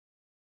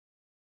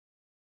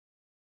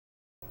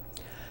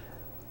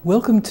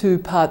Welcome to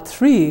part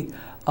 3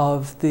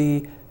 of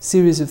the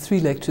series of 3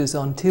 lectures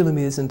on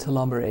telomeres and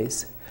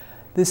telomerase.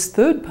 This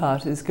third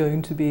part is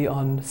going to be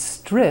on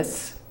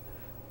stress,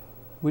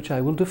 which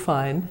I will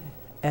define,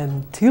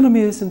 and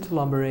telomeres and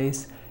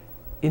telomerase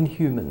in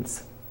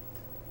humans.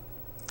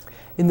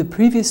 In the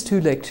previous 2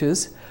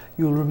 lectures,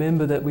 you'll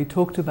remember that we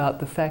talked about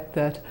the fact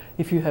that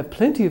if you have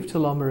plenty of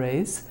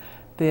telomerase,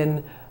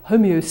 then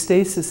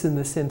homeostasis in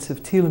the sense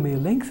of telomere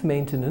length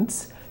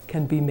maintenance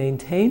can be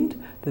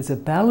maintained. There's a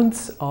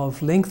balance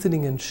of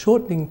lengthening and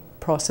shortening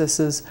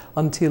processes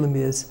on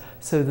telomeres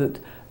so that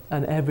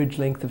an average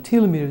length of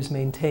telomere is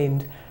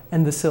maintained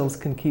and the cells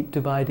can keep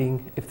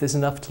dividing, if there's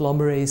enough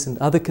telomerase and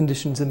other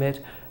conditions are met,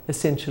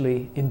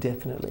 essentially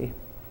indefinitely.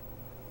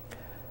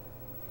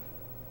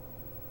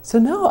 So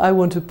now I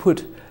want to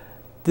put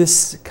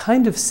this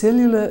kind of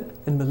cellular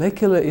and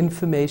molecular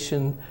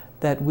information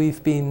that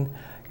we've been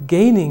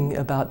gaining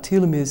about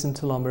telomeres and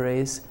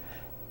telomerase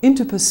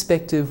into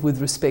perspective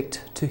with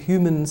respect to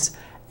humans,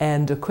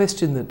 and a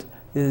question that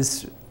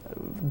is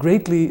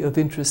greatly of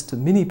interest to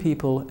many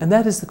people, and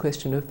that is the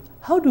question of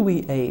how do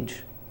we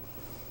age?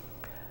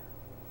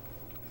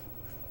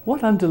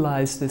 What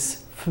underlies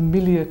this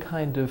familiar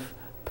kind of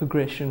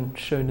progression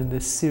shown in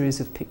this series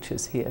of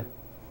pictures here?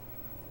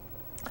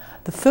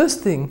 The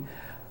first thing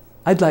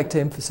I'd like to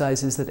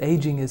emphasize is that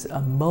aging is a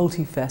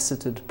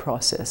multifaceted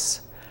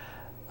process.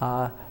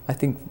 I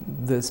think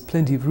there's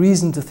plenty of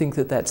reason to think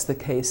that that's the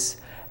case,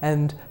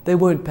 and there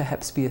won't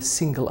perhaps be a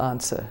single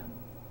answer.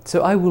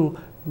 So I will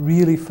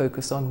really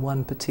focus on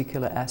one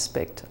particular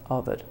aspect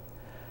of it.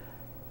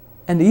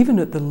 And even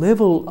at the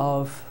level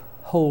of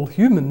whole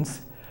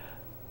humans,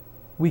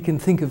 we can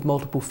think of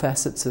multiple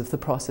facets of the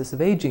process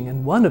of aging,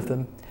 and one of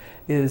them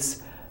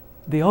is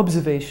the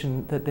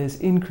observation that there's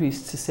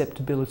increased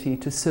susceptibility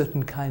to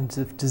certain kinds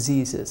of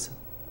diseases.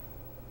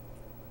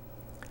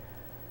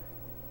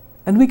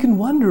 And we can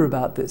wonder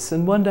about this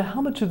and wonder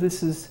how much of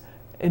this is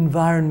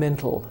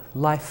environmental,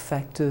 life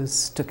factors,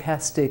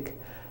 stochastic,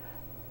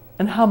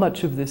 and how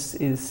much of this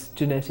is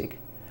genetic.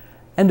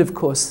 And of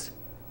course,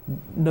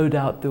 no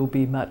doubt there will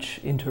be much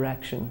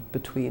interaction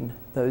between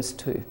those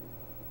two.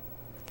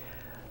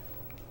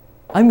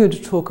 I'm going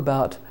to talk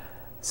about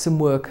some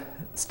work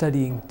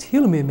studying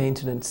telomere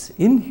maintenance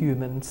in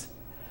humans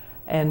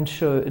and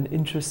show an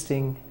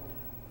interesting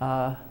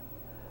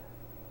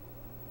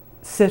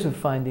set of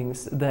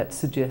findings that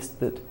suggest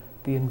that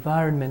the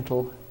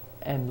environmental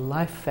and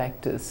life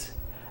factors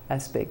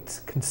aspects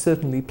can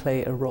certainly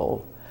play a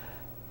role.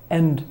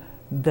 And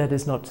that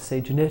is not to say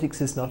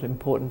genetics is not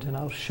important, and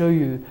I'll show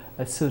you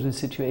a sort of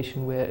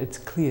situation where it's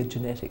clear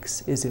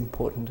genetics is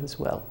important as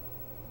well.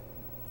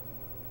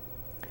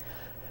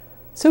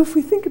 So if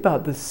we think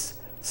about this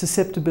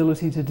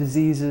susceptibility to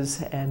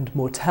diseases and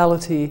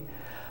mortality,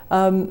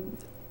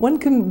 one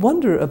can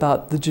wonder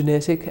about the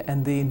genetic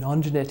and the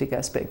non-genetic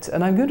aspects.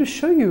 And I'm going to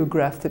show you a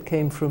graph that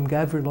came from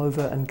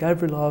Gavrilova and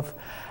Gavrilov,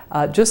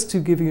 just to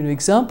give you an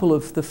example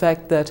of the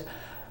fact that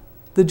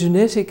the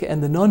genetic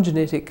and the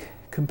non-genetic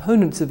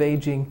components of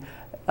aging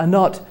are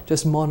not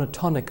just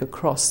monotonic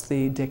across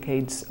the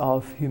decades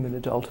of human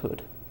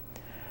adulthood.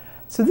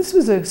 So this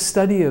was a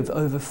study of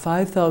over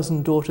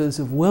 5,000 daughters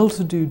of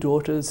well-to-do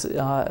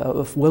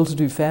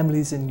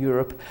families in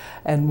Europe,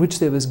 and which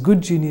there was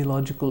good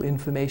genealogical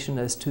information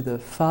as to the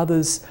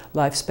father's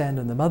lifespan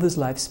and the mother's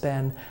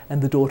lifespan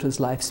and the daughter's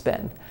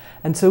lifespan.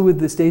 And so with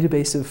this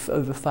database of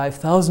over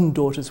 5,000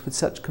 daughters with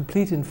such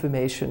complete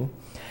information,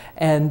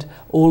 and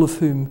all of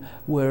whom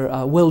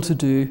were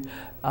well-to-do,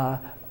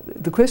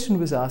 the question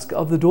was asked,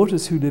 of the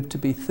daughters who lived to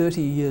be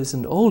 30 years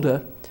and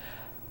older,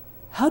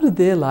 how did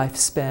their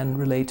lifespan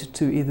relate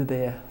to either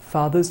their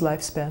father's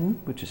lifespan,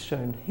 which is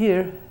shown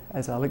here,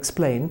 as I'll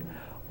explain,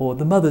 or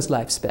the mother's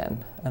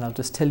lifespan, and I'll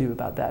just tell you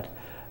about that.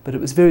 But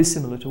it was very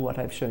similar to what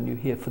I've shown you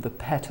here for the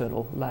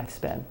paternal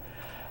lifespan.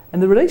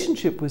 And the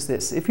relationship was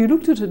this: if you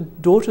looked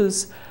at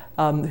daughters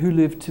who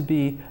lived to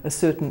be a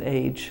certain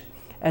age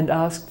and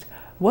asked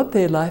what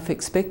their life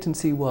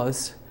expectancy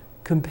was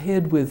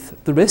compared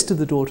with the rest of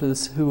the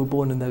daughters who were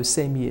born in those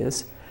same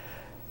years,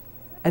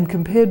 and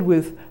compared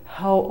with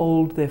how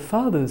old their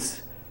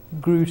fathers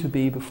grew to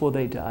be before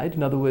they died,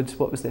 in other words,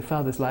 what was their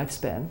father's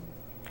lifespan,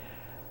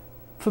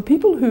 for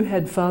people who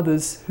had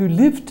fathers who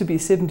lived to be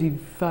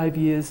 75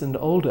 years and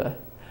older,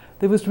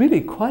 there was really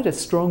quite a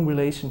strong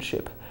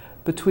relationship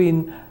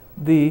between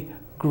the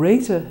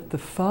greater the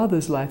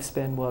father's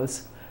lifespan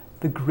was,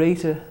 the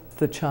greater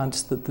the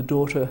chance that the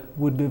daughter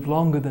would live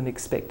longer than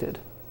expected.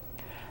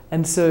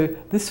 And so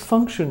this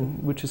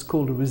function, which is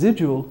called a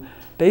residual,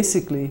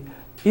 basically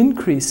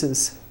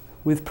increases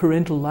with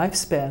parental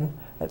lifespan,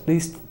 at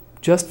least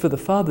just for the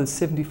fathers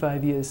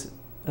 75 years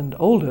and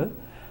older,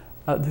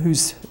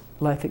 whose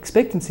life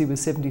expectancy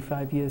was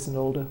 75 years and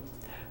older,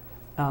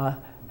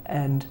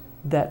 and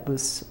that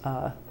was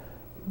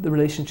the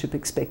relationship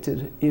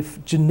expected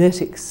if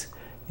genetics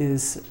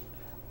is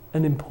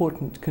an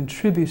important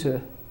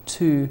contributor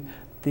to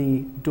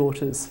the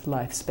daughter's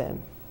lifespan.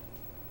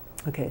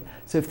 Okay,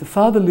 so if the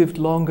father lived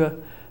longer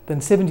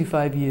than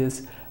 75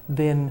 years,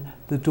 then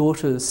the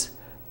daughter's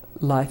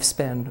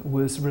lifespan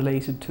was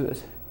related to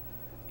it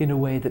in a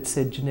way that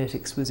said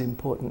genetics was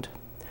important.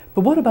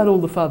 But what about all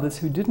the fathers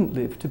who didn't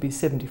live to be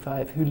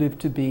 75, who lived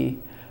to be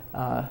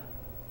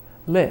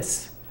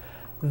less?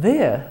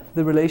 There,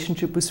 the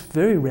relationship was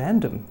very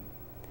random.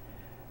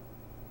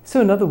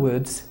 So in other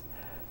words,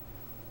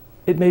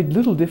 it made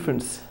little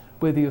difference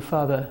whether your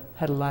father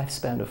had a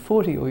lifespan of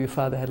 40 or your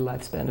father had a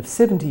lifespan of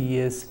 70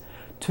 years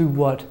to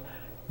what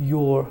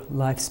your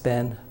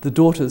lifespan, the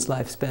daughter's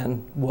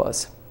lifespan,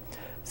 was.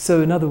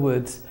 So in other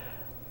words,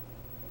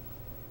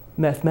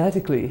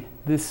 mathematically,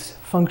 this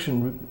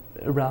function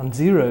around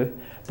 0,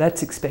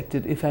 that's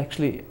expected if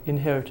actually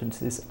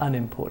inheritance is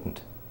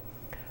unimportant.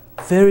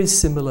 Very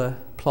similar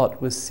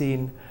plot was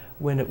seen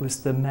when it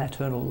was the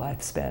maternal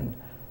lifespan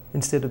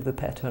instead of the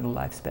paternal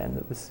lifespan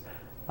that was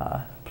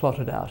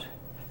plotted out.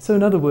 So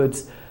in other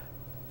words,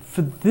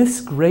 for this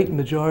great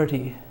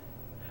majority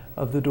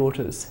of the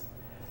daughters,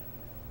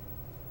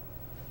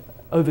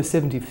 over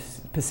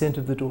 70%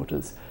 of the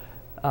daughters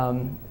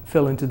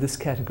fell into this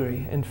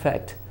category. In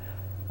fact,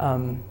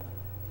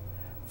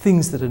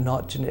 things that are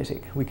not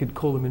genetic, we could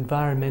call them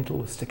environmental,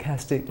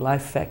 stochastic,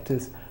 life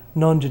factors,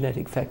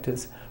 non-genetic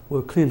factors,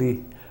 were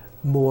clearly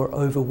more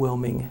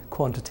overwhelming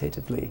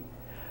quantitatively.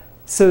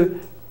 So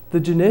the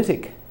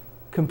genetic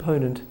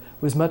component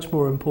was much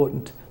more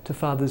important to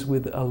fathers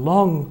with a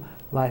long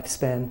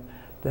lifespan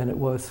than it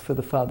was for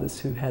the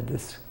fathers who had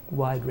this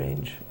wide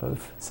range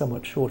of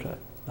somewhat shorter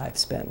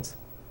lifespans.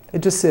 It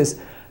just says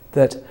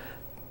that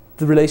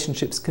the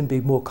relationships can be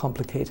more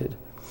complicated.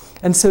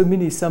 And so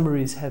many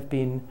summaries have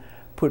been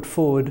put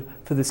forward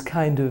for this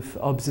kind of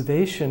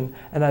observation,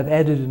 and I've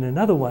added in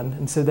another one,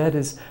 and so that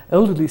is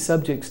elderly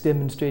subjects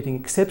demonstrating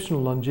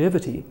exceptional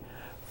longevity,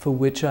 for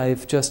which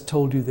I've just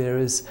told you there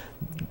is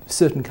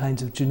certain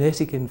kinds of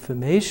genetic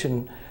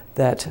information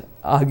that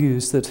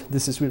argues that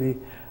this is really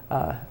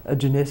a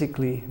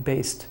genetically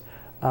based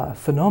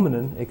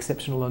phenomenon,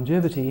 exceptional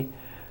longevity.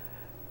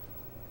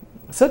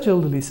 Such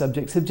elderly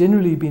subjects have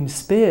generally been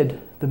spared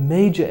the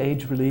major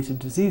age-related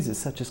diseases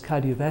such as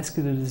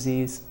cardiovascular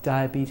disease,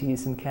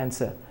 diabetes, and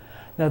cancer.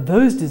 Now,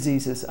 those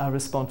diseases are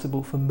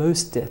responsible for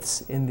most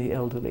deaths in the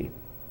elderly.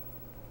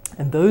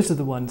 And those are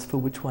the ones for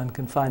which one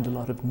can find a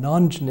lot of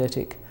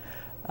non-genetic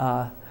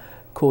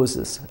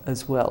causes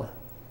as well.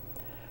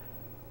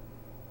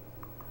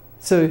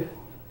 So,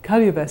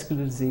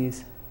 cardiovascular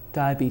disease,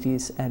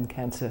 diabetes, and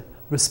cancer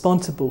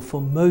responsible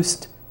for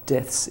most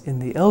deaths in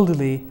the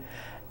elderly,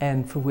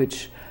 and for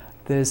which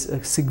there's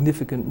a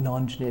significant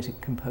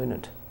non-genetic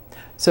component.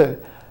 So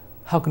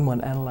how can one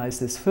analyze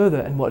this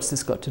further, and what's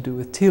this got to do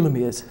with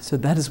telomeres? So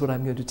that is what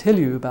I'm going to tell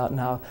you about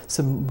now,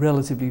 some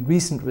relatively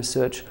recent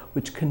research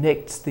which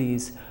connects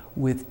these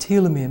with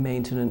telomere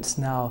maintenance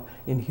now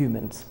in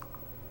humans.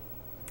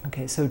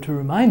 Okay, so to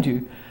remind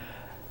you,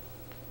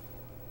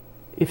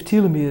 if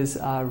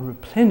telomeres are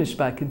replenished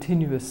by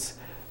continuous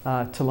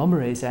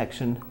telomerase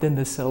action, then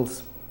the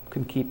cells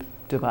can keep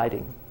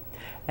dividing.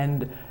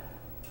 And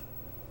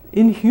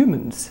in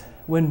humans,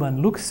 when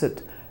one looks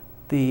at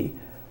the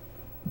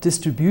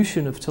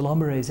distribution of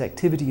telomerase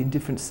activity in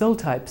different cell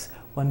types,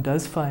 one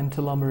does find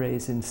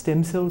telomerase in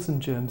stem cells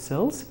and germ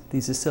cells.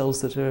 These are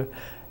cells that are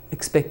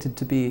expected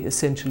to be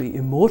essentially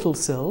immortal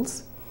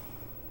cells.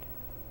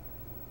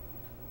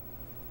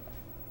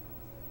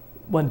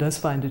 One does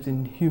find it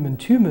in human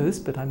tumors,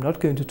 but I'm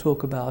not going to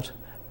talk about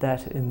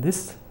that in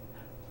this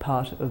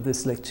part of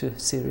this lecture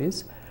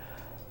series.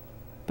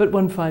 But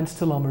one finds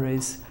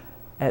telomerase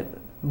at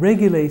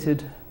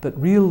regulated but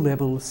real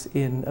levels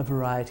in a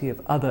variety of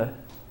other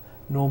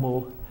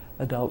normal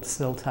adult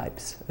cell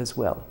types as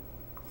well.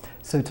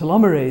 So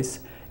telomerase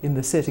in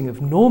the setting of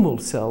normal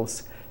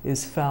cells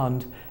is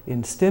found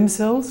in stem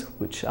cells,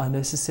 which are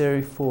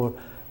necessary for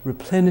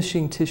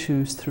replenishing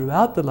tissues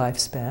throughout the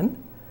lifespan,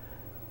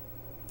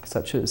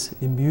 such as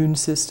immune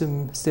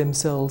system stem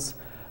cells,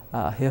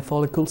 hair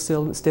follicle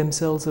stem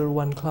cells are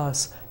one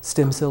class,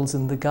 stem cells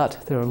in the gut.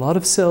 There are a lot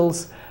of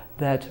cells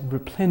that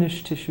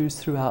replenish tissues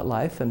throughout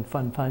life, and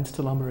one finds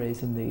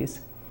telomerase in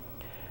these.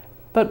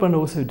 But one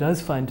also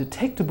does find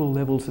detectable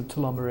levels of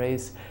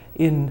telomerase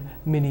in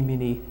many,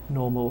 many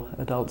normal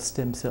adult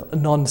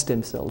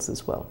non-stem cells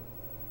as well.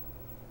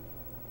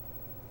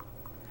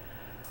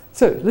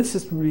 So let's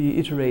just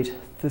reiterate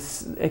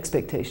this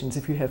expectations.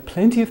 If you have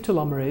plenty of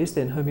telomerase,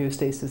 then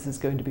homeostasis is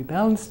going to be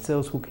balanced,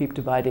 cells will keep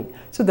dividing.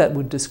 So that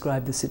would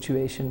describe the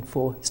situation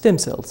for stem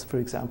cells, for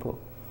example.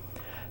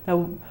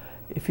 Now,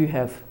 if you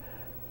have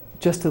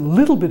just a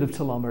little bit of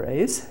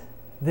telomerase,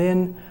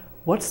 then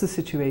what's the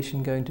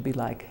situation going to be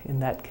like in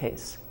that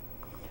case?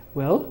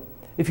 Well,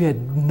 if you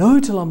had no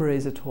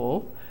telomerase at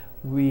all,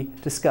 we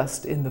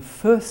discussed in the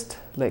first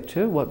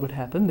lecture what would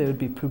happen. There would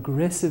be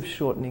progressive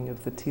shortening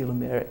of the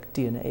telomeric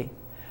DNA.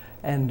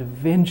 And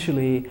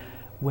eventually,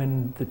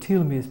 when the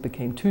telomeres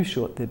became too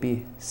short, there'd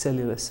be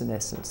cellular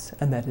senescence.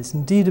 And that is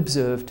indeed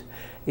observed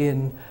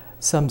in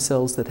some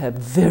cells that have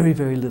very,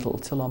 very little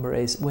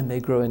telomerase when they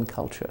grow in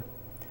culture.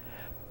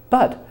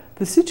 But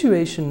the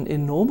situation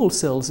in normal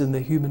cells in the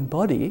human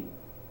body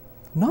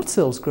not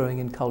cells growing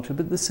in culture,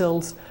 but the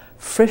cells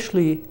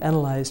freshly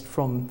analyzed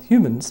from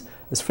humans,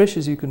 as fresh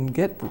as you can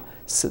get the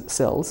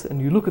cells,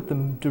 and you look at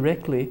them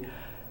directly,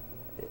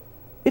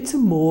 it's a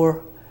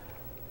more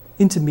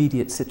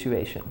intermediate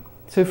situation.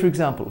 So for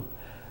example,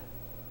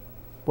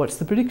 what's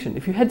the prediction?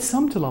 If you had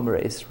some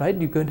telomerase, right,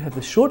 you're going to have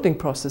the shortening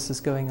processes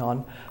going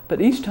on,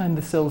 but each time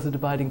the cells are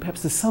dividing,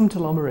 perhaps there's some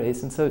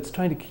telomerase, and so it's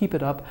trying to keep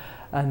it up,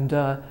 and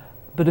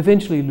but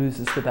eventually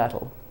loses the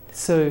battle.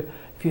 So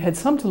if you had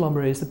some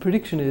telomerase, the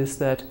prediction is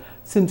that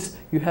since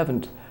you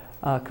haven't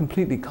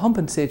completely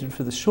compensated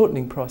for the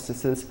shortening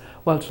processes,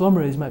 while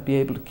telomerase might be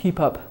able to keep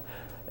up,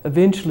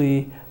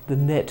 eventually the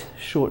net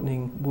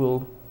shortening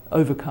will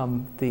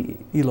overcome the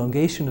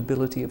elongation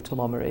ability of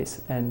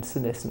telomerase, and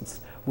senescence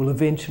will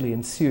eventually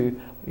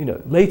ensue,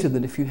 later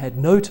than if you had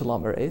no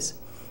telomerase.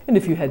 And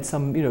if you had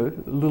some, a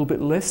little bit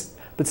less,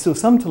 but still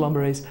some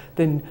telomerase,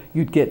 then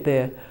you'd get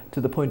there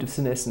to the point of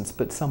senescence,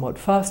 but somewhat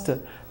faster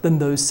than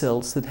those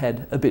cells that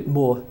had a bit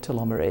more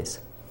telomerase.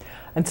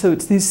 And so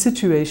it's these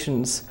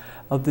situations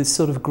of this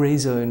sort of gray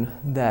zone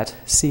that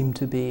seem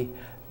to be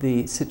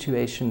the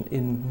situation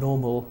in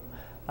normal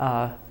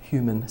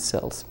human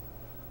cells.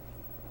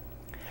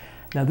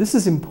 Now this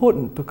is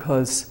important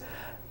because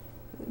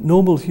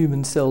normal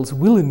human cells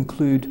will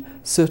include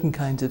certain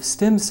kinds of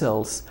stem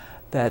cells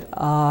that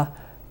are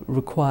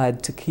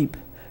required to keep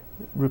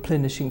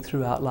replenishing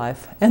throughout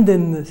life, and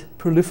then the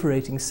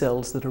proliferating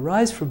cells that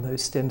arise from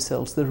those stem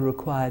cells that are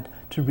required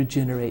to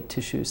regenerate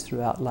tissues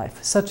throughout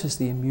life, such as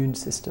the immune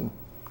system.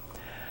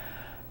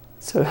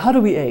 So how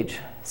do we age?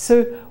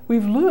 So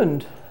we've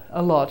learned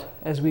a lot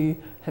as we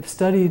have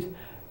studied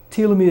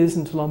telomeres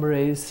and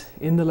telomerase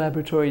in the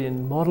laboratory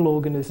in model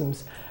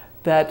organisms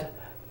that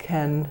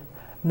can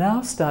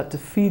now start to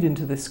feed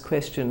into this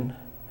question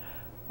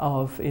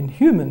of, in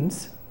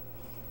humans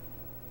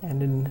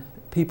and in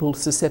people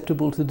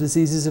susceptible to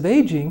diseases of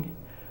aging,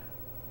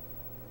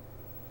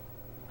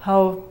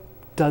 how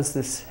does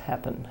this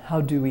happen? How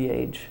do we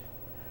age?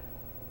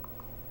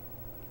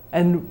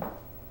 And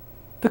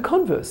the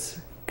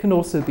converse can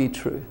also be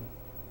true.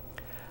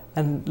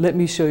 And let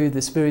me show you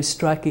this very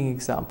striking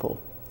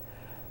example.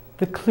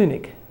 The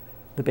clinic,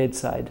 the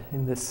bedside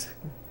in this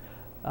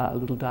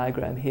little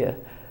diagram here,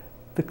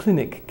 the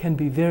clinic can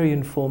be very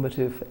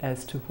informative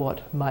as to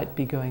what might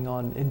be going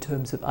on in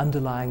terms of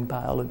underlying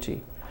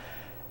biology.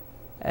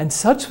 And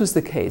such was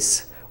the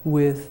case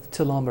with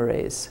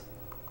telomerase.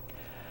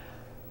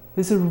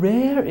 There's a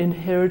rare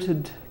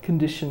inherited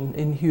condition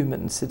in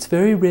humans. It's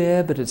very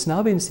rare, but it's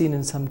now been seen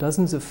in some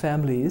dozens of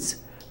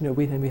families.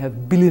 We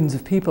have billions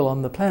of people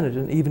on the planet,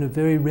 and even a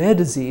very rare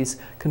disease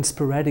can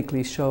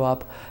sporadically show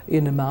up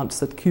in amounts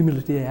that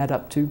cumulatively add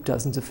up to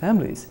dozens of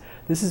families.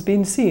 This has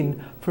been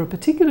seen for a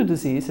particular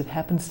disease that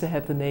happens to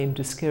have the name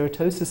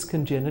dyskeratosis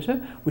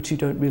congenita, which you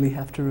don't really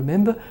have to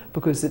remember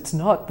because it's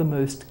not the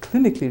most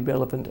clinically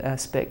relevant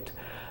aspect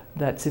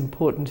that's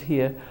important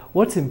here.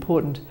 What's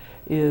important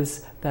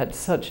is that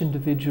such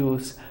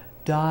individuals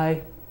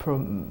die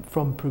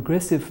from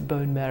progressive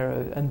bone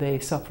marrow, and they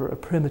suffer a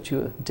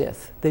premature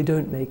death. They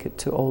don't make it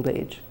to old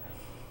age.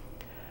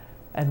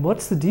 And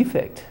what's the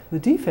defect? The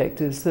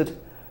defect is that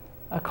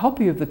a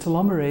copy of the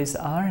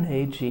telomerase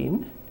RNA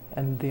gene,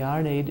 and the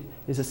RNA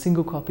is a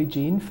single copy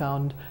gene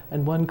found,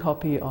 and one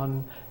copy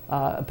on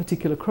a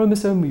particular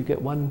chromosome. You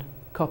get one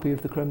copy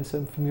of the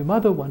chromosome from your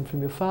mother, one from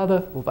your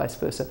father, or vice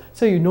versa.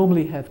 So you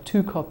normally have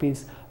two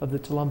copies of the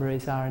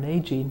telomerase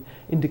RNA gene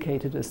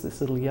indicated as this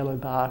little yellow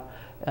bar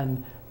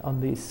and on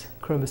these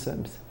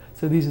chromosomes.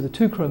 So these are the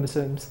two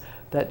chromosomes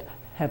that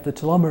have the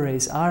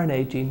telomerase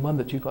RNA gene, one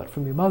that you got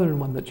from your mother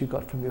and one that you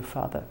got from your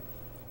father.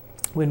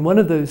 When one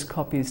of those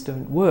copies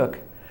don't work,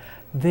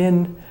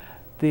 then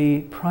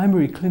the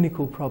primary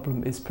clinical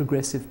problem is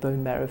progressive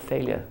bone marrow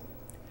failure.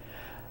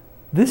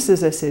 This,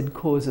 as I said,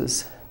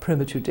 causes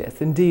premature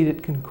death. Indeed,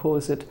 it can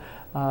cause it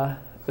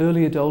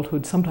early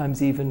adulthood,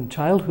 sometimes even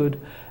childhood,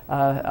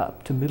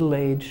 up to middle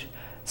age.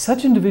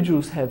 Such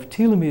individuals have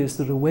telomeres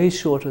that are way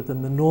shorter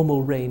than the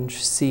normal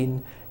range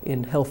seen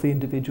in healthy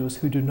individuals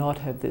who do not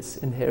have this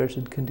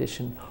inherited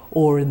condition,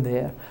 or in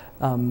their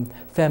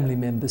family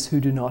members who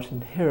do not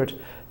inherit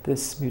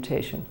this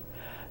mutation.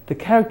 The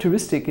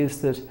characteristic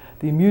is that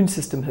the immune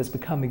system has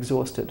become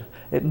exhausted.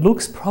 It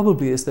looks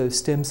probably as though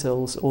stem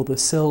cells, or the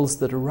cells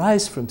that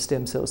arise from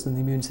stem cells in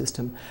the immune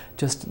system,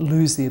 just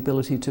lose the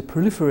ability to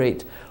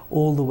proliferate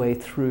all the way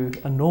through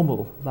a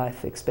normal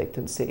life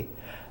expectancy.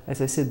 As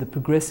I said, the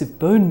progressive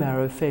bone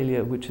marrow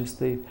failure, which is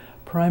the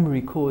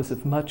primary cause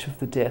of much of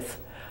the death,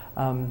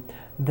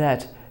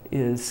 that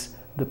is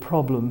the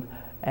problem,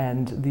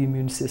 and the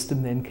immune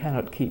system then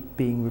cannot keep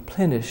being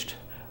replenished,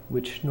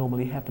 which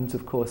normally happens,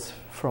 of course,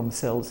 from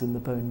cells in the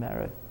bone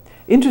marrow.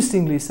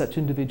 Interestingly, such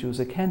individuals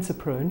are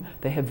cancer-prone.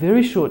 They have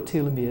very short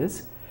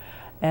telomeres,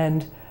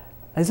 and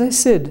as I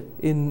said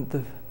in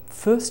the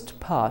first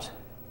part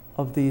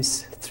of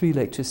these 3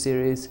 lecture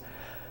series,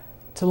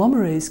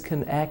 telomerase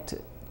can act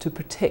to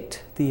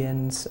protect the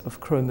ends of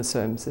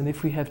chromosomes, and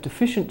if we have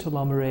deficient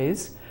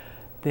telomerase,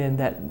 then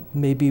that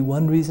may be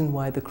one reason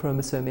why the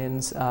chromosome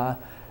ends are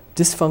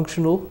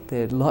dysfunctional,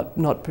 they're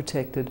not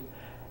protected,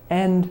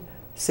 and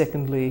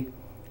secondly,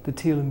 the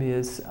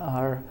telomeres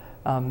are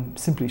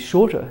simply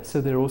shorter,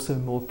 so they're also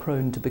more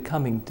prone to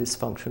becoming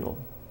dysfunctional.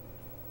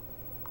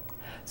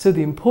 So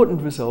the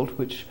important result,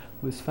 which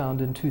was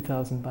found in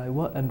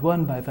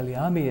 2001 by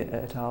Valiami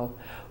et al.,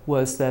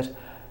 was that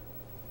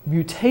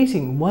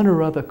mutating one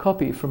or other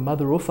copy from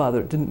mother or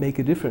father, it didn't make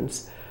a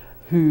difference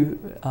who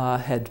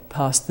had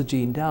passed the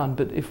gene down,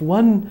 but if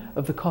one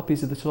of the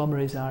copies of the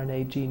telomerase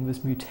RNA gene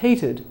was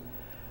mutated,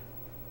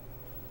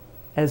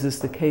 as is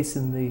the case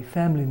in the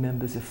family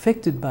members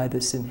affected by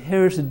this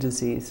inherited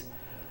disease,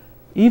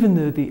 even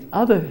though the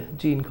other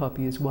gene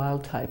copy is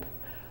wild type,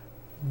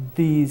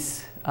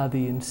 these are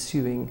the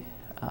ensuing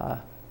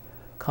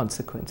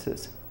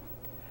consequences.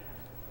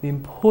 The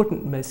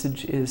important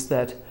message is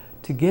that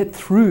to get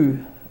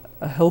through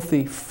a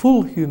healthy,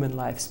 full human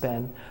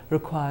lifespan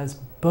requires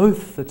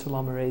both the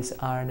telomerase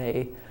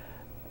RNA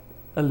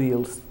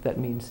alleles, that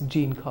means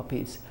gene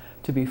copies,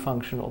 to be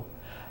functional.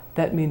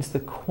 That means the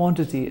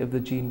quantity of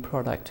the gene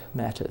product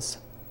matters.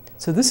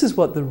 So this is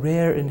what the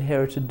rare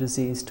inherited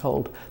disease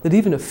told, that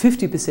even a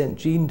 50%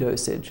 gene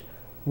dosage,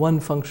 one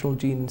functional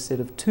gene instead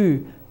of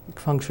two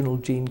functional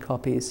gene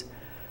copies,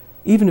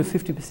 even a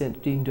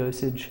 50% gene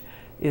dosage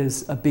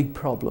is a big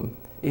problem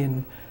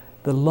in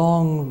the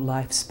long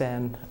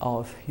lifespan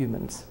of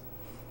humans.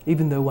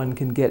 Even though one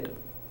can get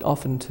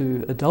often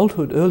to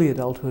adulthood, early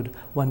adulthood,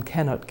 one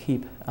cannot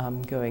keep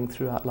going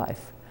throughout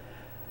life.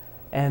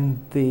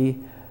 And the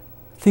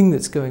thing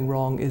that's going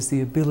wrong is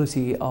the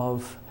ability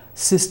of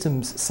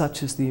systems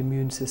such as the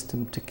immune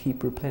system to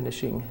keep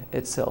replenishing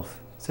itself.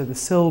 So the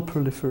cell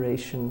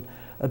proliferation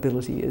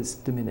ability is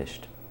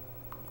diminished.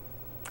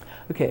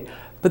 Okay,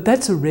 but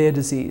that's a rare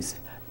disease.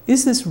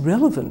 Is this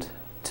relevant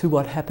to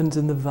what happens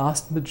in the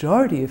vast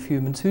majority of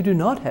humans who do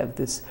not have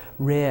this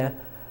rare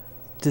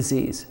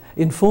disease,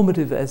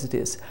 informative as it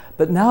is?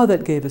 But now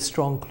that gave a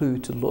strong clue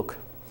to look.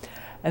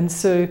 And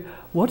so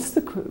what's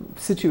the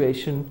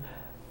situation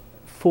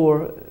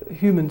for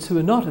humans who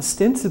are not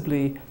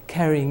ostensibly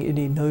carrying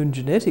any known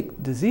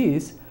genetic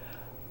disease?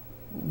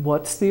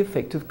 What's the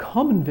effect of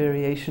common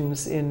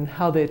variations in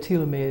how their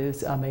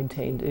telomeres are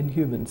maintained in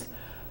humans?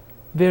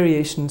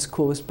 Variations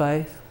caused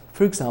by,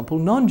 for example,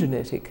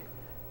 non-genetic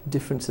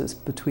differences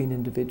between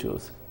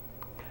individuals.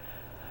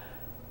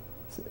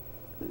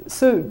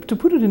 So to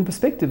put it in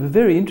perspective, a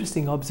very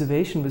interesting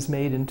observation was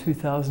made in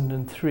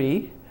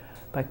 2003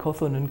 by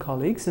Cawthorne and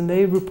colleagues, and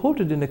they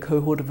reported in a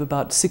cohort of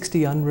about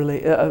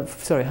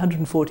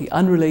 140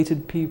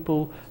 unrelated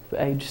people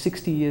aged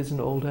 60 years and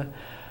older,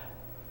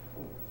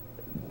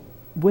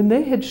 when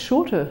they had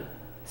shorter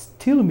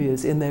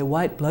telomeres in their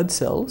white blood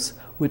cells,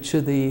 which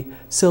are the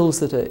cells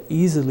that are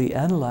easily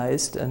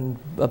analyzed, and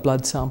a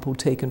blood sample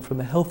taken from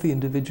a healthy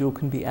individual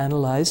can be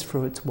analyzed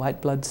for its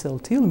white blood cell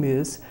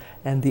telomeres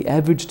and the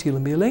average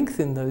telomere length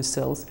in those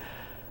cells,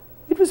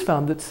 it was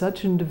found that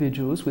such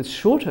individuals with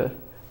shorter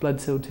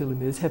blood cell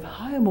telomeres have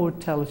higher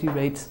mortality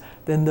rates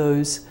than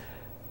those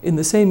in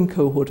the same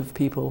cohort of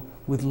people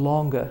with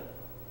longer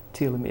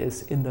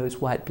telomeres in those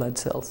white blood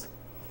cells.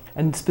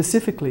 And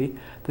specifically,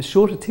 the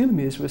shorter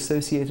telomeres were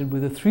associated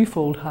with a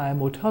 3-fold higher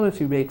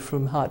mortality rate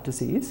from heart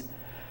disease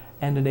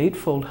and an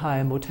 8-fold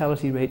higher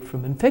mortality rate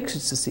from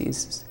infectious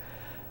diseases.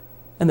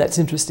 And that's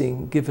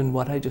interesting given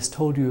what I just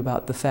told you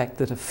about the fact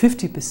that a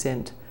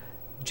 50%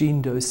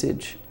 gene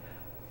dosage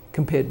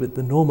compared with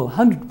the normal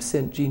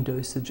 100% gene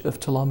dosage of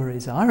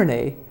telomerase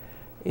RNA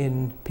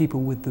in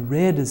people with the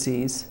rare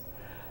disease,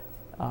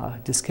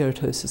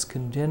 dyskeratosis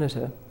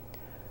congenita,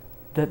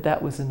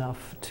 that was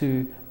enough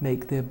to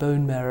make their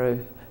bone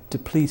marrow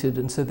depleted,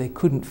 and so they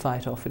couldn't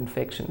fight off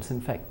infections.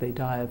 In fact, they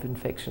die of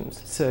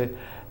infections. So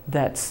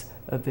that's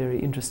a very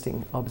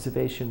interesting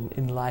observation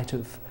in light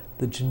of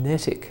the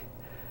genetic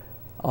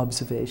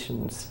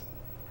observations.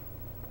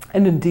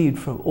 And indeed,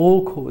 from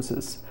all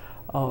causes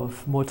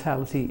of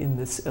mortality in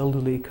this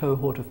elderly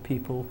cohort of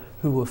people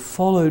who were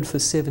followed for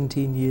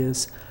 17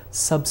 years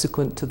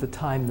subsequent to the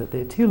time that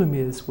their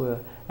telomeres were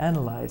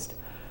analyzed,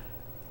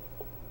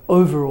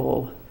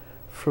 overall,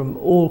 from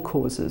all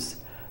causes,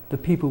 the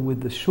people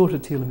with the shorter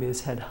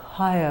telomeres had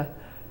higher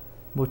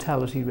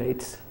mortality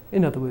rates,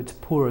 in other words,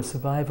 poorer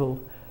survival,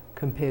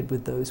 compared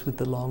with those with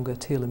the longer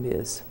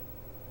telomeres.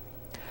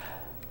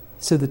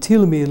 So the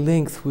telomere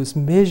length was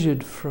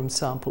measured from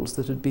samples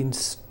that had been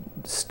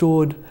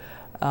stored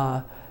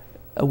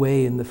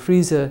away in the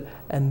freezer,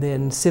 and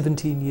then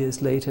 17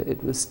 years later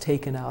it was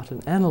taken out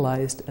and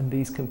analyzed, and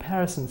these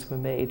comparisons were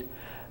made.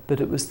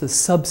 But it was the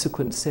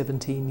subsequent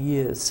 17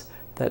 years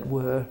that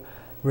were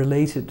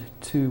related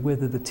to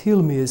whether the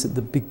telomeres at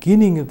the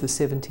beginning of the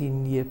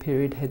 17-year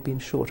period had been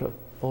shorter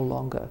or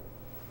longer.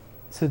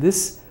 So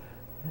this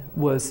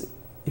was,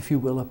 if you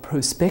will, a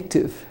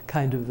prospective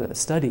kind of a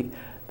study.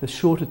 The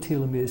shorter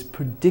telomeres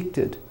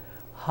predicted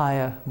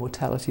higher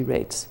mortality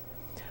rates.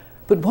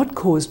 But what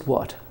caused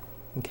what?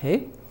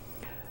 Okay.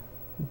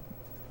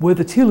 Were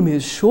the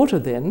telomeres shorter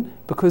then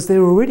because they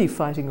were already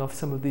fighting off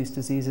some of these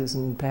diseases,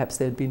 and perhaps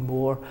there had been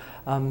more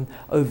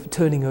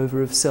turning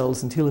over of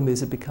cells and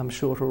telomeres had become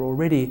shorter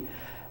already?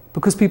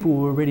 because people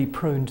were already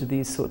prone to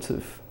these sorts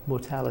of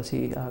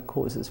mortality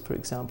causes, for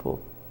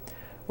example?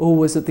 Or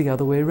was it the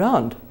other way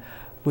around?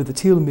 Were the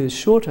telomeres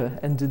shorter,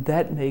 and did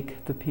that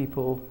make the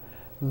people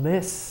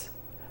less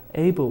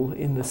able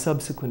in the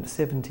subsequent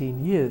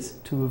 17 years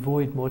to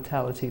avoid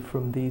mortality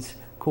from these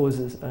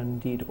causes,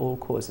 and indeed all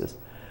causes?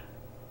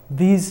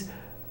 These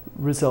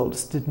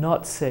results did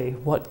not say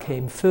what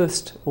came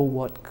first or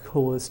what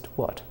caused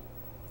what.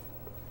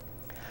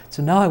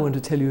 So now I want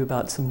to tell you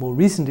about some more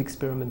recent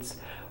experiments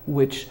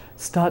which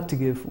start to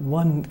give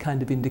one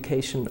kind of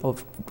indication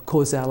of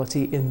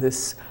causality in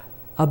this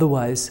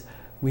otherwise,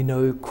 we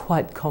know,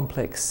 quite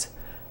complex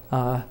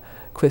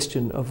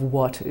question of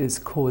what is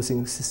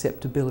causing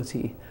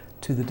susceptibility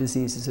to the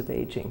diseases of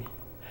aging.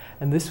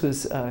 And this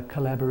was a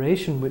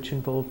collaboration which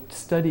involved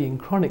studying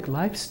chronic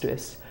life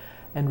stress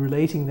and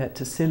relating that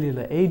to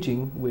cellular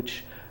aging,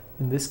 which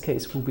in this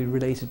case will be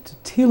related to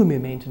telomere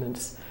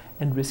maintenance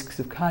and risks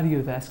of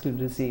cardiovascular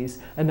disease.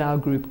 And our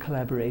group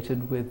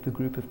collaborated with the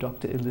group of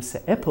Dr. Elissa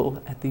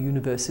Eppel at the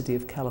University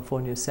of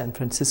California, San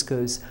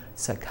Francisco's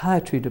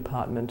Psychiatry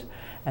Department,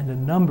 and a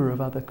number of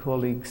other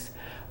colleagues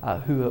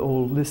who are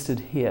all listed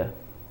here.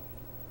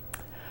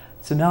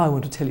 So now I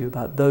want to tell you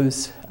about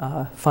those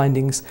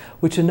findings,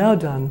 which are now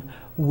done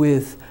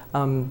with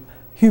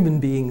human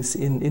beings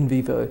in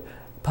vivo,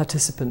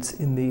 participants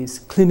in these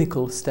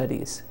clinical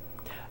studies.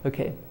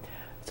 Okay,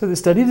 so the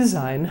study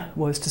design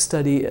was to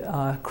study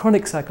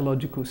chronic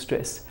psychological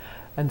stress.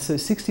 And so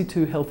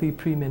 62 healthy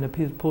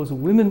premenopausal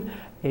women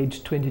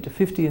aged 20 to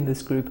 50 in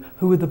this group,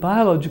 who were the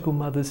biological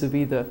mothers of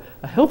either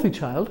a healthy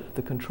child,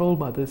 the control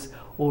mothers,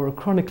 or a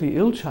chronically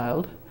ill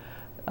child,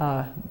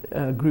 a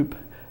group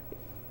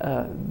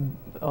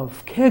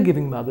of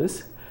caregiving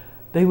mothers.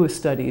 They were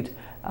studied.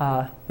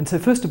 And so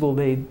first of all,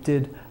 they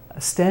did a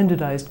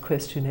standardized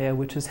questionnaire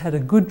which has had a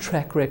good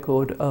track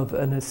record of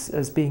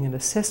as being an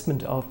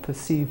assessment of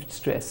perceived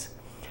stress.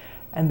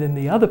 And then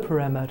the other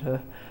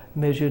parameter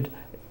measured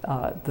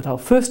that I'll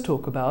first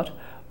talk about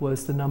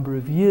was the number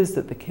of years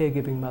that the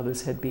caregiving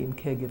mothers had been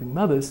caregiving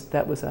mothers.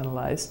 That was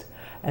analyzed,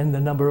 and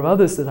the number of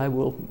others that I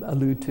will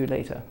allude to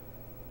later.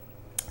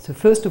 So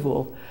first of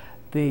all,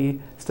 the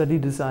study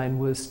design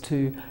was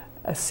to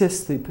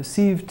assess the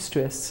perceived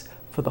stress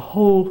for the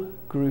whole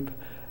group,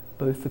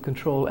 both the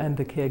control and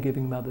the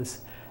caregiving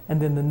mothers,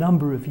 and then the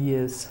number of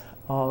years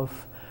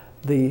of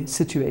the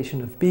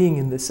situation of being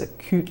in this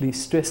acutely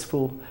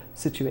stressful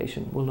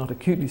situation, well, not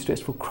acutely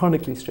stressful,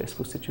 chronically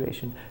stressful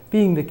situation,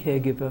 being the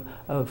caregiver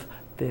of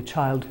their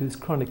child who's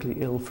chronically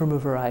ill from a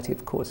variety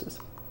of causes.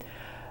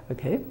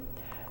 Okay,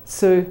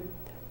 so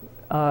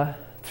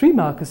three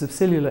markers of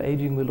cellular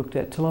aging were looked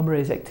at: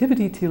 telomerase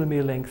activity,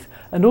 telomere length,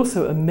 and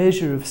also a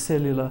measure of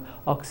cellular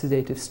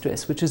oxidative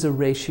stress, which is a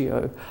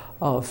ratio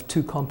of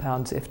two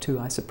compounds, F2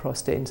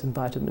 isoprostanes and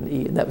vitamin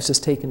E. And that was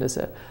just taken as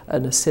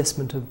an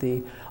assessment of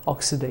the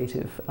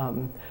oxidative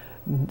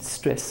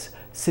stress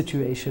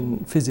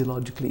situation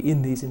physiologically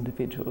in these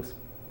individuals.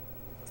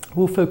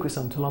 We'll focus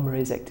on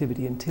telomerase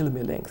activity and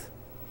telomere length.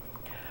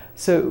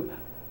 So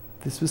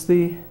this was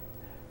the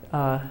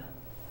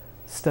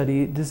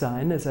study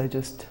design as I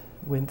just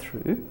went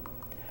through.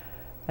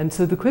 And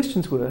so the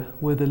questions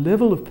were the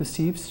level of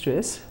perceived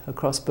stress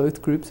across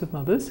both groups of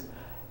mothers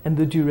and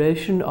the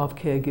duration of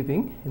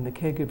caregiving in the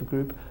caregiver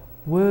group,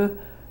 were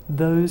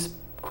those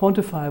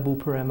quantifiable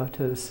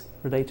parameters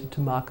related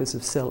to markers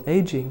of cell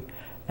aging,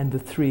 and the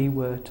three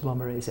were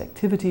telomerase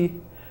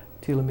activity,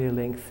 telomere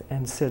length,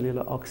 and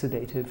cellular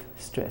oxidative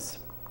stress.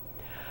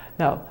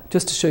 Now,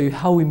 just to show you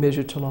how we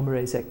measure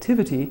telomerase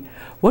activity,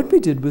 what we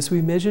did was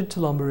we measured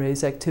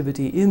telomerase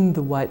activity in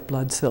the white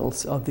blood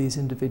cells of these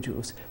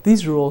individuals.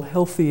 These are all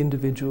healthy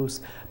individuals,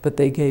 but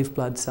they gave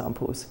blood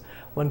samples.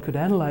 One could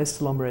analyze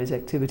telomerase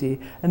activity,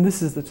 and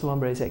this is the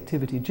telomerase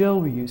activity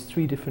gel. We use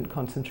 3 different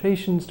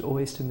concentrations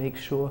always to make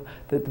sure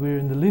that we're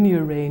in the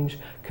linear range,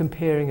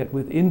 comparing it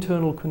with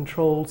internal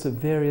controls of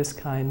various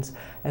kinds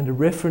and a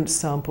reference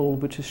sample,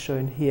 which is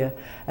shown here.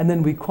 And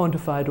then we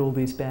quantified all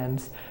these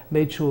bands,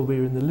 made sure we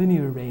were in the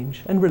linear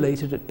range, and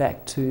related it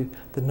back to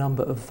the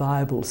number of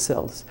viable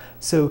cells.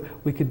 So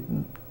we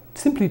could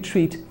simply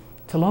treat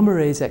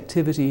telomerase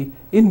activity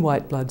in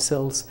white blood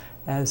cells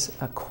as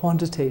a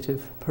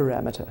quantitative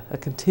parameter, a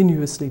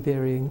continuously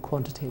varying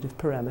quantitative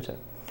parameter.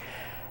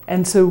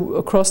 And so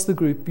across the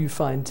group you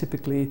find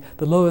typically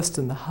the lowest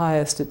and the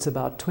highest, it's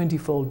about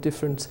 20-fold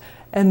difference,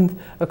 and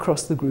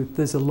across the group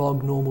there's a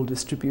log normal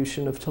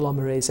distribution of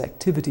telomerase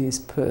activities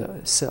per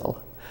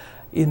cell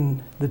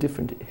in the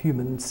different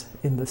humans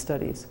in the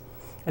studies.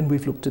 And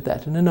we've looked at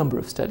that in a number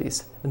of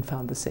studies and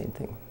found the same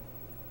thing.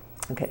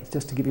 Okay,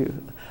 just to give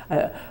you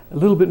a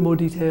little bit more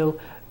detail,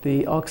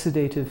 the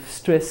oxidative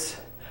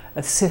stress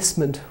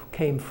assessment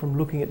came from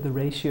looking at the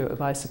ratio of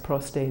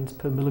isoprostanes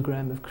per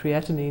milligram of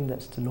creatinine,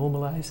 that's to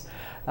normalize,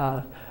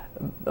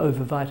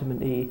 over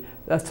vitamin E,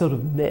 a sort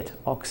of net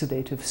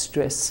oxidative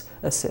stress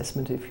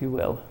assessment, if you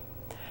will.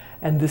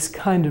 And this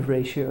kind of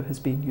ratio has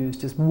been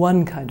used as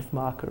one kind of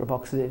marker of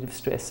oxidative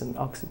stress and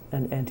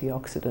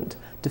antioxidant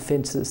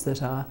defenses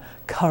that are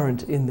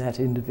current in that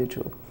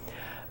individual.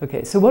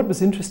 Okay, so what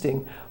was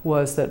interesting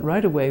was that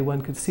right away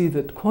one could see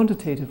that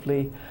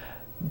quantitatively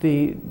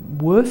the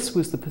worse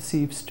was the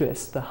perceived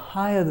stress, the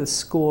higher the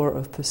score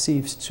of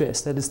perceived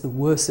stress, that is, the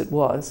worse it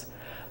was,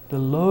 the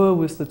lower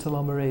was the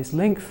telomerase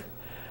length,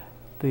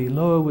 the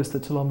lower was the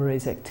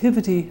telomerase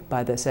activity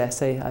by this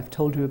assay I've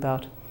told you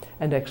about,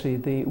 and actually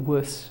the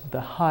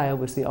higher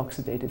was the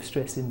oxidative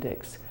stress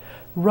index,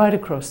 right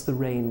across the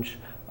range,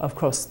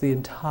 across the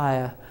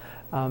entire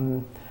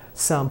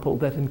sample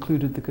that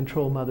included the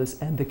control mothers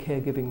and the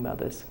caregiving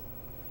mothers.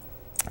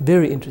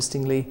 Very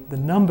interestingly, the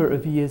number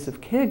of years of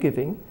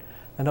caregiving,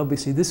 and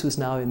obviously this was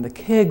now in the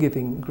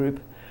caregiving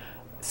group,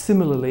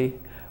 similarly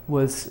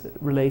was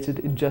related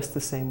in just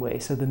the same way.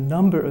 So the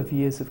number of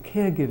years of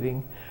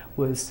caregiving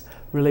was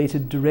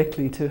related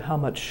directly to how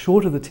much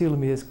shorter the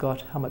telomeres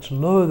got, how much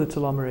lower the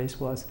telomerase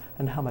was,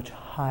 and how much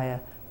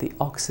higher the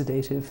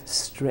oxidative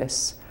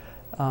stress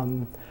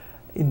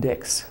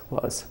index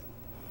was.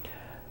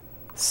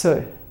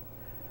 So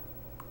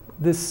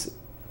this,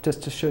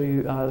 just to show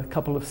you a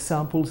couple of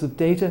samples of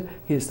data,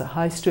 here's the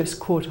high stress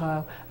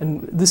quartile,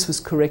 and this was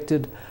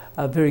corrected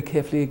very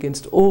carefully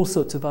against all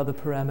sorts of other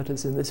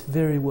parameters in this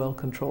very well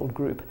controlled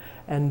group,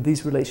 and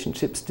these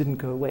relationships didn't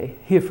go away.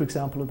 Here, for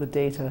example, are the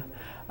data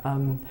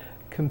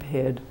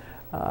compared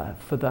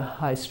for the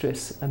high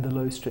stress and the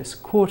low stress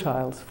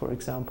quartiles, for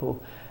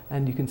example,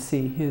 and you can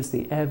see here's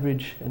the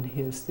average and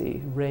here's the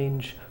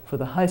range for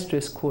the high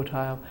stress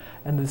quartile,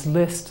 and there's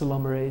less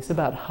telomerase,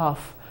 about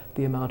half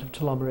the amount of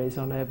telomerase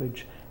on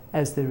average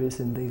as there is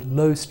in the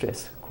low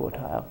stress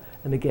quartile.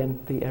 And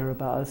again, the error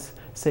bars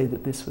say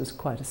that this was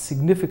quite a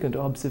significant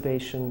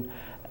observation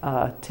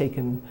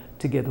taken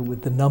together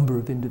with the number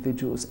of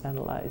individuals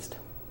analyzed.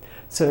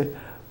 So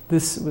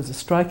this was a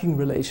striking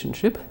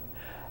relationship,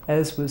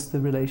 as was the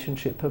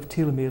relationship of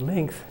telomere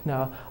length.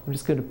 Now, I'm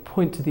just going to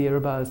point to the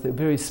error bars. They're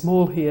very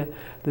small here.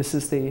 This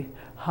is the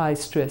high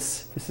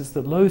stress, this is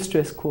the low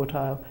stress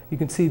quartile. You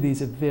can see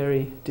these are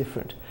very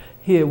different.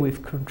 Here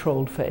we've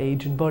controlled for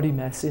age and body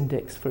mass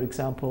index, for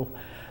example,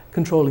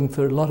 controlling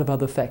for a lot of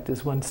other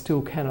factors. One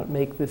still cannot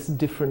make this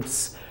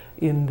difference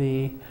in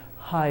the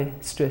high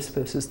stress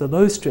versus the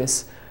low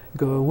stress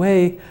go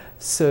away.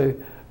 So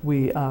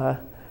we are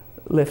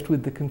left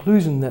with the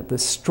conclusion that the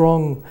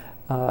strong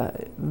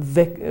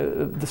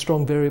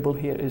variable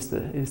here is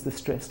the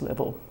stress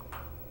level.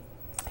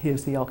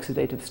 Here's the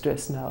oxidative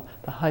stress now,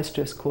 the high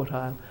stress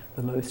quartile,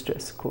 the low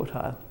stress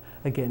quartile,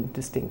 again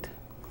distinct.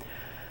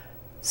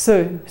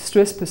 So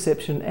stress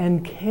perception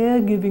and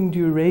caregiving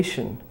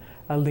duration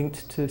are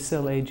linked to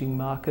cell aging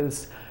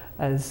markers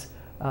as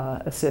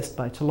assessed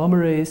by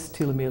telomerase,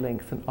 telomere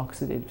length, and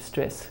oxidative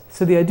stress.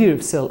 So the idea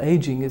of cell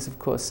aging is, of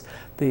course,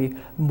 the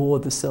more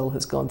the cell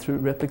has gone through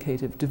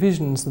replicative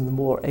divisions and the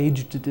more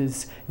aged it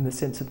is in the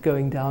sense of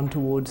going down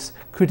towards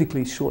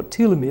critically short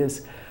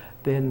telomeres,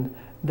 then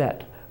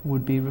that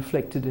would be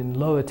reflected in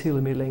lower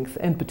telomere length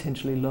and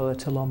potentially lower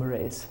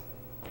telomerase.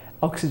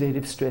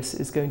 Oxidative stress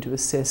is going to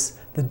assess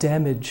the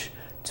damage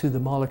to the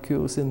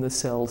molecules in the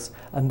cells,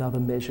 another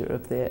measure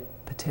of their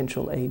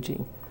potential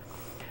aging.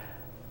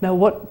 Now,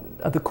 what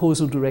are the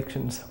causal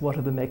directions? What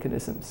are the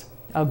mechanisms?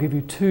 I'll give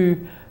you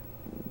two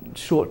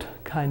short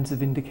kinds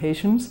of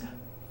indications.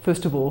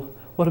 First of all,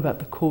 what about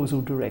the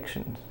causal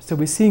direction? So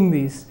we're seeing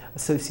these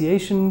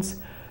associations,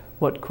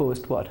 what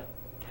caused what.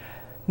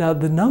 Now,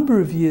 the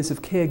number of years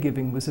of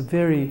caregiving was a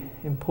very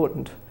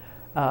important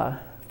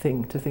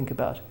thing to think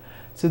about.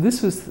 So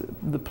this was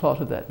the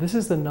plot of that. This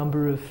is the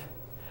number of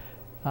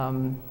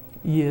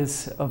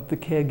years of the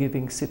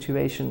caregiving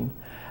situation.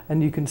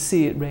 And you can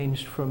see it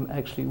ranged from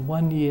actually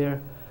 1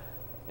 year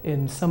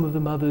in some of the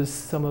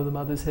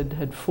mothers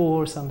had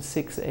 4, some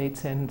 6,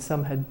 8, and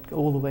some had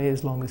all the way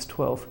as long as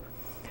 12.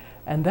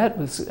 And that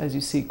was, as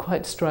you see,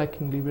 quite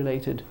strikingly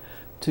related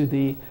to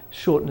the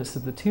shortness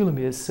of the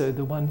telomeres. So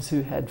the ones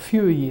who had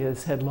fewer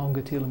years had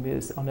longer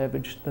telomeres on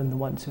average than the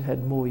ones who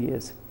had more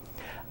years.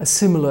 A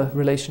similar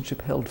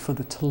relationship held for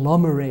the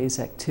telomerase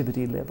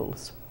activity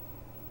levels.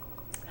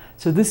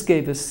 So this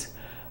gave us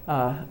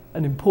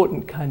an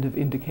important kind of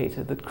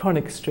indicator that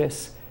chronic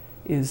stress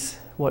is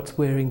what's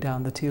wearing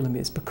down the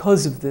telomeres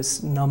because of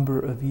this number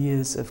of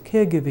years of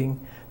caregiving,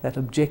 that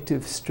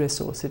objective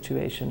stressor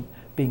situation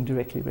being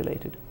directly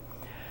related.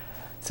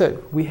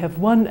 So we have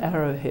one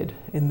arrowhead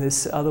in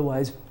this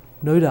otherwise,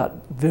 no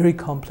doubt, very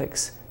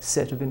complex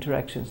set of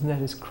interactions, and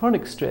that is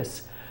chronic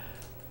stress.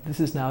 This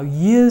is now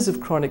years of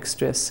chronic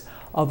stress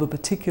of a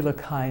particular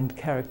kind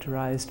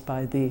characterized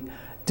by the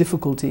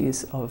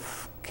difficulties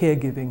of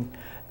caregiving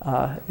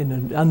in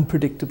an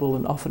unpredictable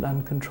and often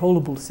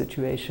uncontrollable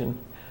situation.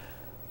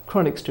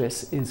 Chronic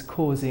stress is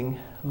causing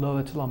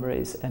lower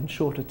telomerase and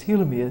shorter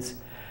telomeres,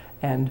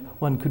 and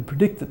one could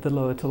predict that the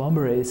lower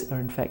telomerase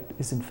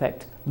is in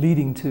fact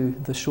leading to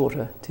the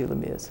shorter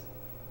telomeres.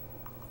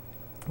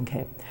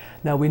 Okay.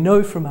 Now we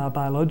know from our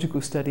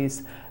biological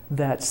studies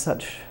that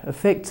such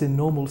effects in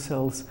normal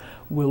cells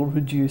will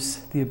reduce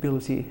the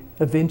ability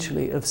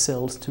eventually of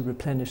cells to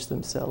replenish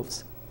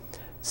themselves.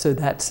 So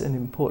that's an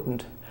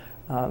important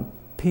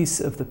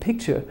piece of the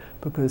picture,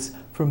 because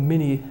from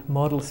many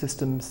model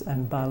systems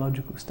and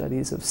biological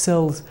studies of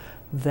cells,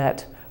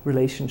 that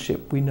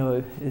relationship we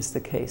know is the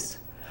case.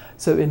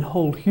 So in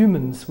whole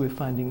humans, we're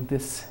finding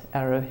this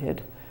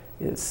arrowhead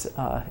is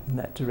in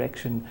that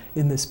direction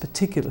in this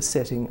particular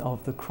setting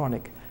of the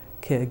chronic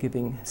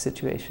caregiving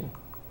situation.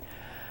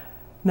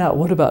 Now,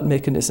 what about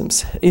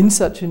mechanisms? In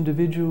such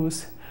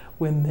individuals,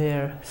 when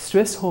their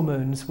stress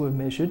hormones were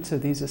measured, so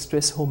these are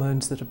stress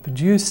hormones that are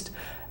produced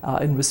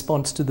in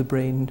response to the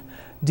brain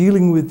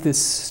dealing with this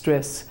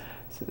stress,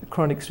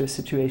 chronic stress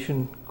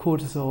situation,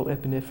 cortisol,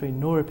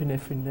 epinephrine,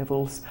 norepinephrine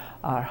levels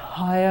are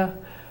higher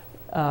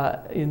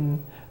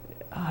in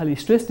highly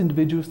stressed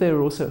individuals. They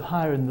are also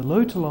higher in the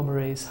low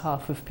telomerase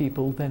half of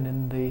people than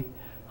in the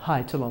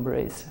high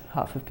telomerase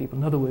half of people.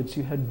 In other words,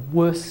 you had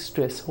worse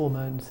stress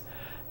hormones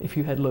if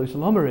you had low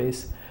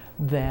telomerase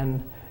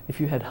than if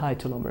you had high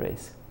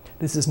telomerase.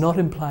 This is not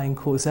implying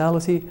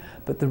causality,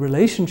 but the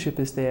relationship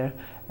is there,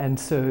 and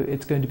so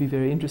it's going to be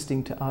very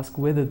interesting to ask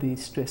whether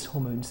these stress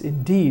hormones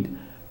indeed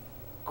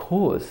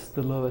cause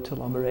the lower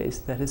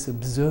telomerase that is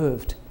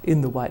observed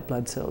in the white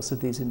blood cells of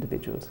these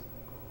individuals.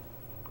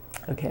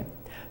 Okay,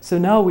 so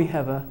now we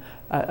have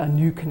a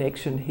new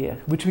connection here,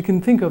 which we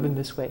can think of in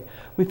this way.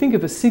 We think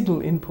of a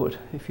signal input,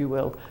 if you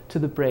will, to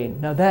the brain.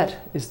 Now that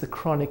is the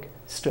chronic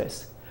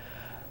stress.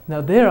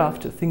 Now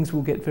thereafter, things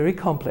will get very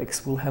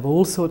complex. We'll have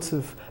all sorts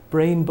of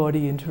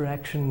brain-body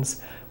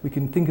interactions. We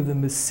can think of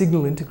them as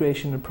signal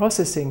integration and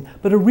processing,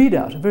 but a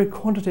readout, a very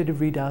quantitative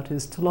readout,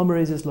 is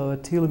telomerase is lower,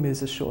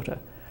 telomeres is shorter.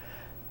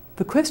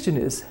 The question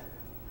is,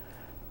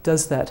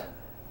 does that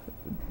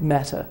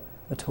matter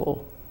at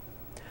all?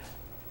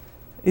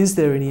 Is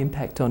there any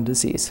impact on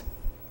disease?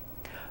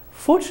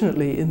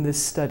 Fortunately, in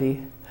this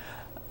study,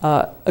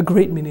 a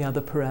great many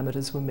other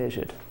parameters were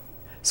measured.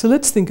 So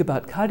let's think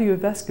about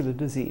cardiovascular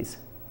disease.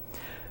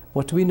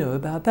 What do we know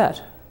about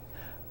that?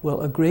 Well,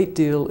 a great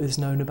deal is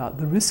known about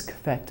the risk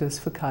factors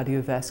for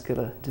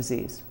cardiovascular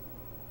disease.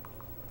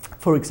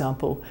 For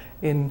example,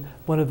 in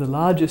one of the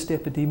largest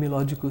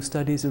epidemiological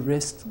studies of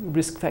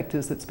risk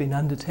factors that's been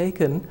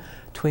undertaken,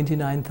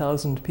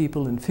 29,000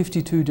 people in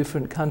 52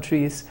 different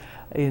countries,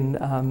 in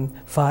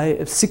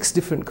 6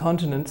 different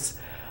continents,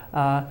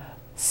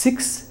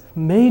 6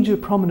 major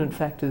prominent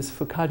factors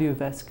for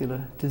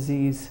cardiovascular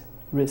disease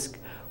risk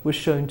were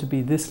shown to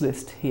be this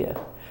list here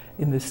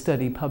in this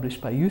study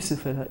published by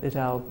UCSF et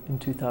al. In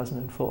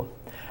 2004.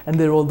 And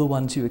they're all the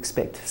ones you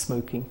expect: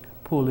 smoking,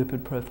 poor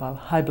lipid profile,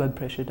 high blood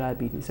pressure,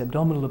 diabetes,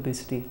 abdominal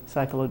obesity,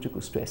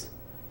 psychological stress.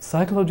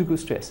 Psychological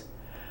stress.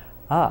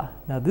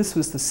 Now this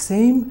was the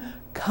same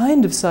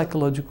kind of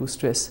psychological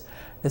stress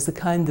as the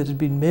kind that had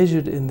been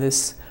measured in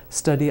this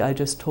study I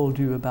just told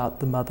you about,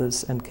 the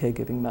mothers and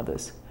caregiving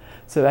mothers.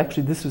 So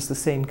actually this was the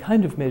same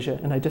kind of measure,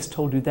 and I just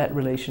told you that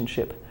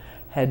relationship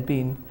had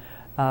been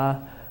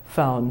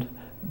found.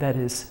 That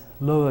is,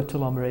 lower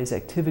telomerase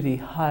activity,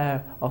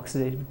 higher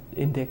oxidative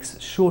index,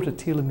 shorter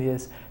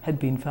telomeres had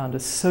been found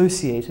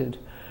associated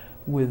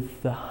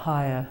with the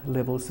higher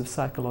levels of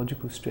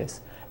psychological stress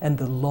and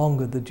the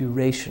longer the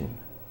duration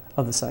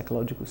of the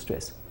psychological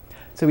stress.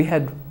 So we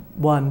had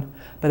one,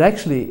 but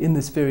actually in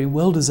this very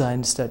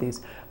well-designed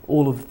studies,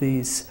 all of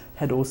these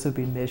had also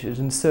been measured.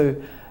 And so,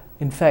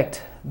 in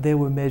fact, there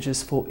were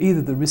measures for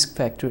either the risk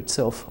factor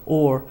itself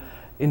or,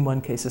 in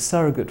one case, a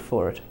surrogate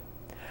for it.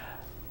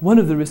 One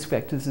of the risk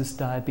factors is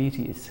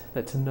diabetes.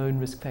 That's a known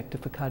risk factor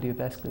for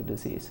cardiovascular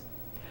disease.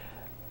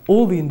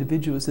 All the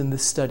individuals in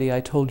this study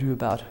I told you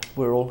about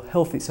were all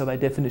healthy, so by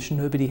definition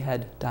nobody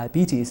had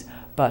diabetes,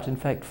 but in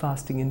fact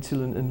fasting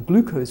insulin and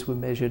glucose were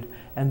measured,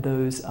 and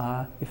those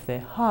are, if they're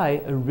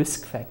high, a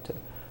risk factor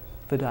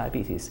for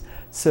diabetes.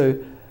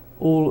 So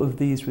all of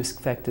these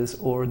risk factors,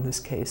 or in this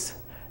case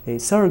a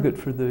surrogate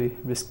for the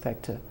risk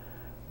factor,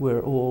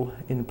 were all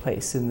in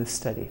place in this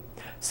study.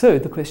 So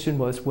the question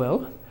was,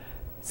 well,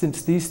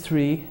 since these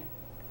 3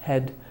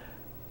 had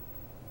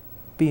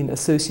been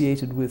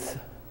associated with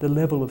the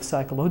level of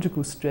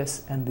psychological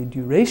stress and the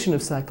duration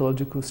of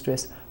psychological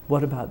stress,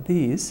 what about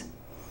these?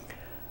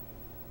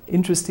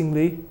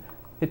 Interestingly,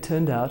 it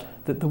turned out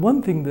that the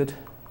one thing that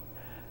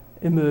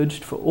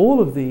emerged for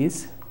all of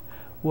these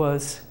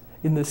was,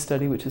 in this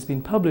study which has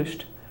been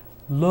published,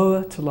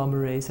 lower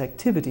telomerase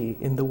activity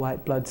in the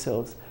white blood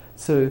cells.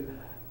 So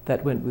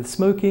that went with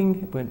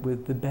smoking, it went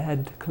with the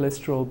bad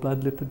cholesterol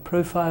blood lipid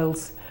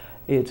profiles,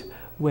 it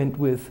went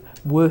with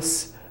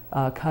worse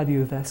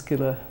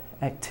cardiovascular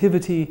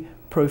activity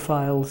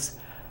profiles,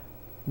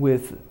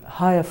 with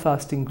higher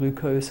fasting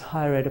glucose,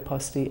 higher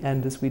adiposity,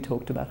 and, as we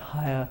talked about,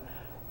 higher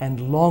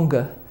and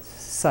longer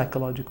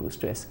psychological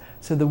stress.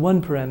 So the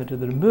one parameter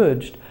that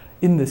emerged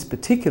in this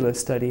particular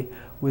study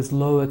was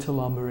lower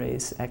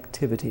telomerase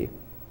activity.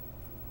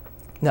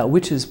 Now,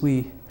 which, as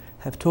we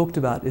have talked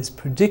about, is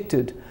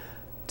predicted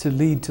to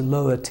lead to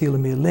lower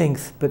telomere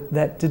length, but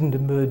that didn't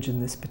emerge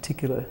in this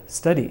particular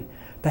study,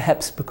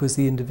 perhaps because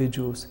the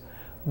individuals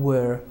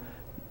were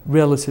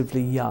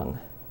relatively young.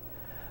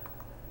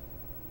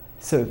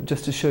 So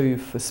just to show you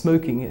for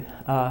smoking,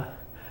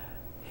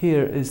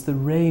 here is the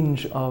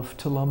range of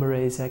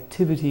telomerase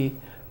activity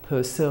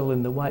per cell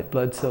in the white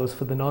blood cells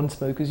for the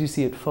non-smokers. You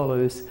see it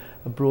follows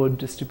a broad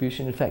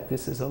distribution. In fact,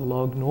 this is a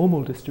log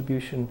normal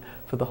distribution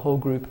for the whole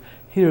group.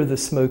 Here are the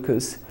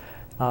smokers.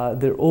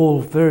 They're all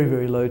very,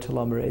 very low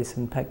telomerase.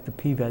 In fact, the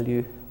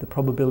p-value, the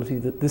probability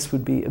that this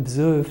would be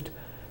observed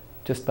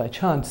just by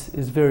chance,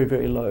 is very,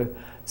 very low.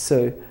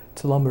 So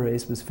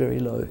telomerase was very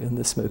low in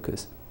the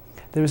smokers.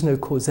 There is no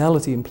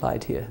causality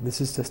implied here.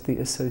 This is just the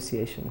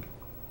association.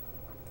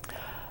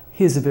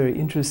 Here's a very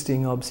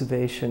interesting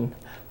observation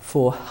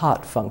for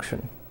heart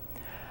function.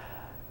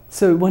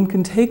 So one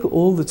can take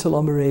all the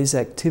telomerase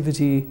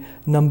activity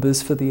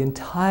numbers for the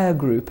entire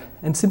group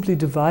and simply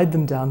divide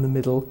them down the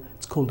middle.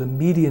 It's called a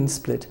median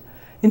split,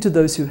 into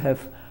those who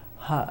have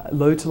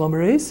low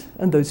telomerase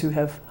and those who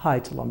have high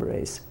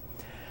telomerase.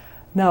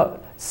 Now,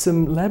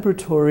 some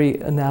laboratory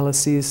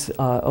analyses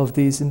of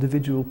these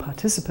individual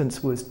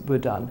participants were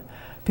done.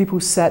 People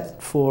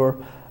sat for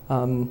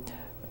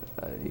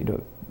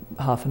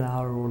half an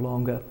hour or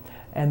longer,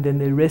 and then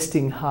their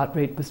resting heart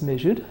rate was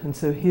measured. And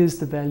so here's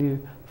the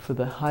value for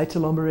the high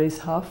telomerase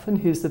half, and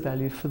here's the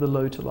value for the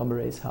low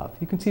telomerase half.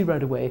 You can see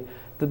right away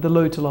that the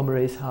low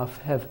telomerase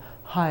half have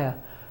higher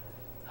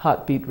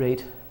heartbeat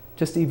rate,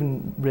 just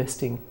even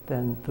resting,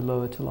 than the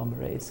lower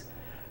telomerase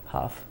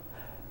half.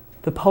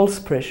 The pulse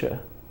pressure,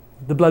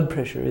 the blood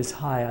pressure, is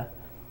higher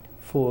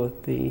for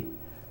the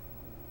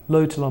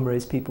low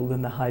telomerase people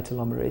than the high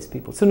telomerase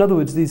people. So in other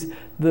words, these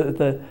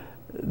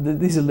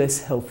are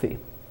less healthy.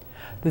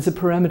 There's a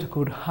parameter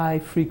called high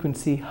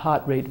frequency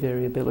heart rate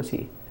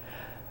variability.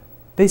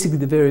 Basically,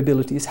 the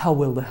variability is how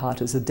well the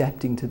heart is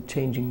adapting to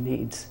changing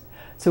needs.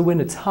 So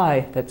when it's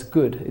high, that's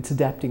good. It's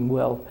adapting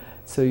well.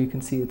 So you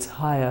can see it's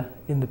higher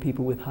in the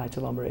people with high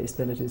telomerase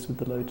than it is with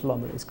the low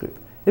telomerase group.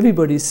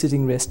 Everybody's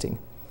sitting resting.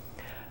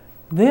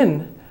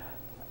 Then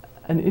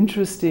an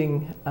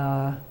interesting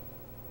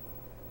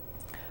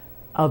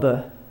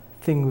other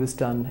thing was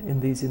done in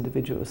these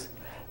individuals.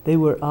 They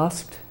were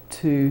asked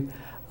to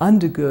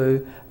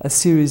undergo a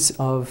series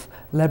of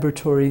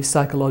laboratory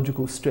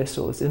psychological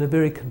stressors in a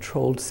very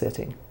controlled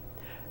setting.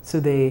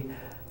 So they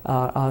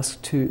are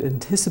asked to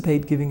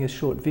anticipate giving a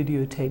short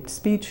videotaped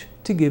speech,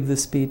 to give the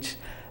speech,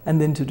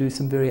 and then to do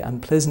some very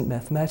unpleasant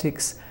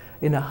mathematics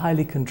in a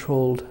highly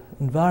controlled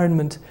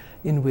environment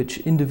in which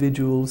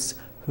individuals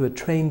who are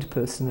trained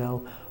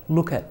personnel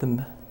look at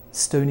them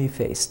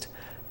stony-faced.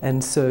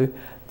 And so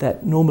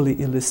that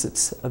normally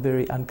elicits a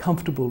very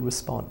uncomfortable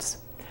response.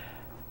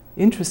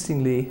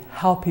 Interestingly,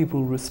 how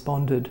people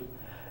responded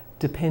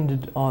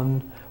depended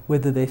on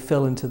whether they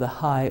fell into the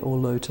high or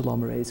low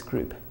telomerase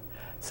group.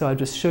 So I'll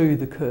just show you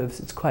the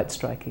curves. It's quite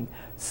striking.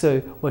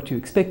 So what you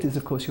expect is,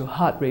 of course, your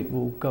heart rate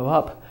will go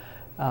up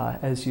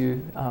as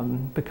you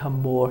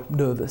become more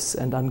nervous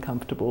and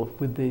uncomfortable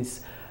with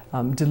these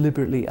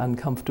deliberately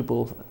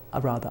uncomfortable,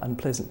 rather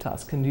unpleasant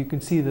tasks. And you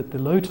can see that the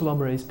low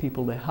telomerase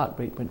people, their heart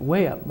rate went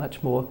way up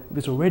much more. It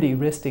was already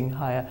resting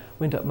higher,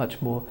 went up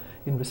much more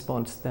in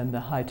response than the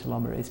high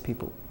telomerase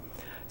people.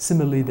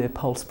 Similarly, their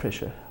pulse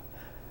pressure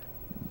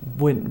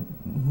went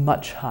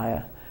much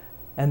higher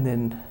and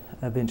then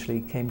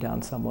eventually came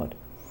down somewhat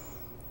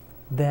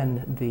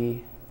than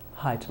the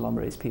high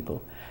telomerase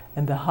people.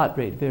 And the heart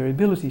rate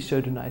variability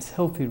showed a nice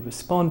healthy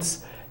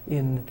response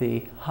in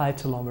the high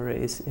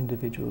telomerase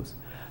individuals,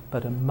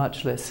 but a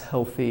much less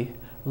healthy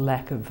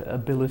lack of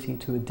ability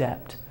to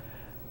adapt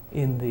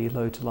in the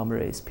low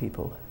telomerase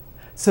people.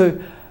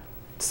 So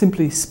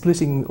simply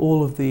splitting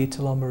all of the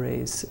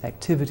telomerase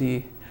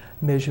activity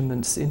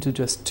measurements into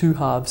just two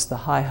halves, the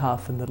high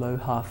half and the low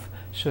half,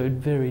 showed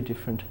very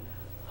different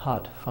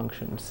heart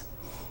functions.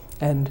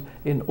 And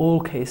in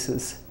all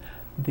cases,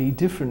 the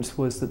difference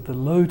was that the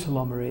low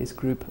telomerase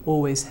group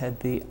always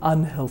had the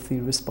unhealthy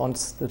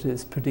response that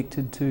is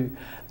predicted to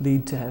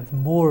lead to have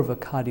more of a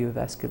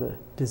cardiovascular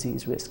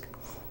disease risk.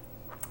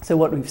 So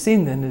what we've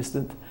seen then is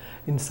that,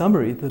 in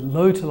summary, the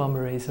low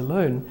telomerase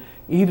alone,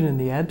 even in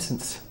the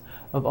absence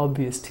of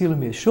obvious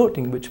telomere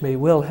shortening, which may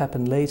well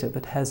happen later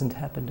but hasn't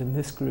happened in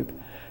this group,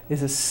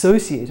 is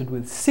associated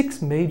with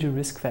 6 major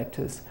risk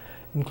factors,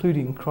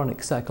 including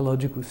chronic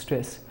psychological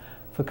stress,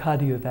 for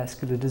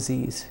cardiovascular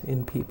disease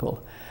in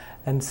people.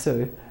 And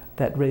so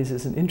that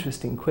raises an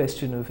interesting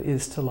question of,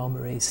 is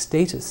telomerase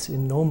status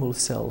in normal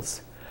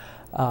cells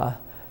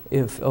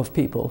of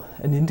people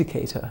an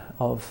indicator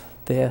of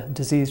their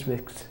disease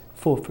risks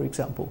for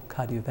example,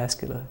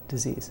 cardiovascular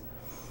disease?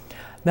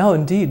 Now,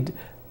 indeed,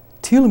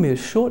 telomere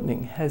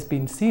shortening has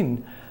been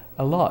seen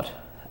a lot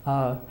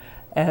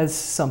as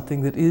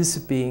something that is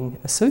being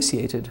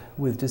associated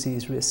with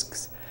disease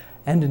risks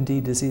and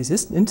indeed disease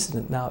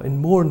incident now in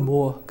more and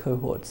more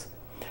cohorts.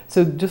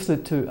 So just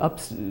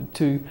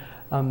to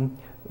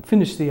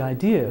finish the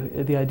idea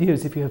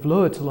is, if you have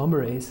lower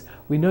telomerase,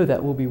 we know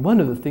that will be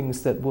one of the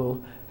things that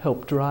will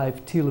help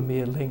drive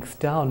telomere length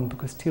down,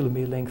 because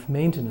telomere length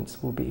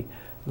maintenance will be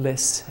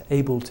less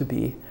able to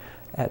be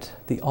at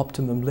the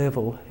optimum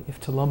level if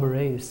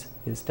telomerase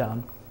is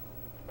down.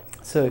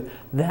 So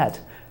that,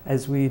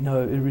 as we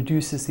know, it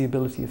reduces the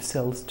ability of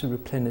cells to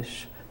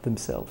replenish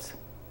themselves.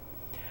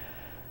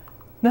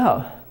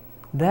 Now,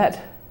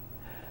 that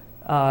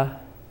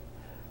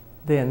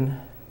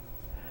then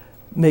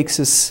makes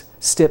us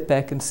step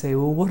back and say,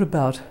 well, what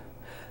about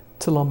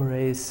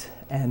telomerase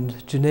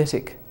and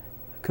genetic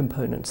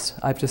components?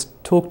 I've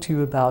just talked to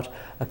you about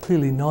a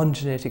clearly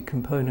non-genetic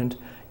component,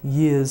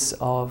 years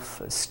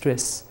of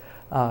stress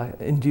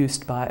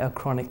induced by a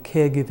chronic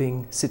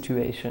caregiving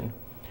situation.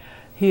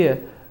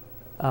 Here,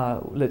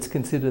 let's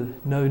consider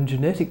known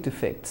genetic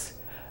defects.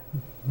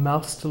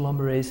 Mouse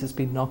telomerase has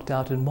been knocked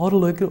out in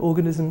model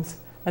organisms,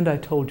 and I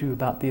told you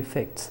about the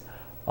effects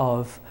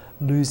of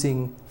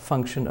losing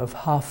function of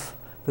half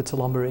the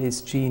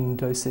telomerase gene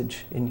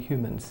dosage in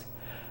humans.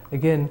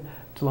 Again,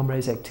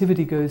 telomerase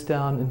activity goes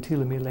down and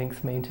telomere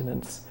length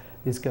maintenance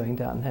is going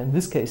down. And in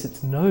this case,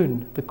 it's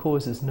known, the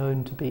cause is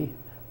known to be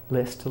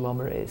less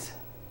telomerase,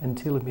 and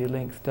telomere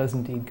length does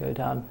indeed go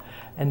down.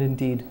 And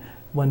indeed,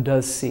 one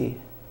does see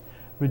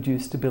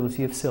reduced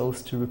ability of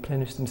cells to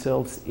replenish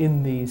themselves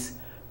in these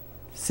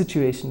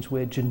situations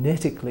where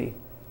genetically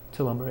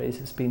telomerase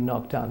has been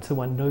knocked down. So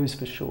one knows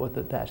for sure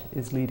that that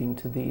is leading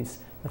to these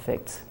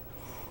effects.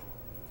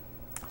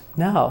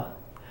 Now,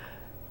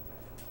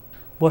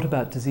 what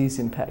about disease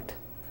impact?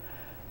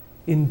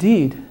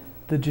 Indeed,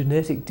 the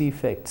genetic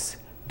defects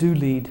do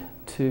lead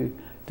to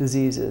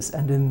diseases,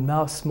 and in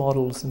mouse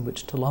models in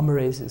which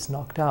telomerase is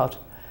knocked out,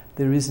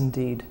 there is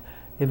indeed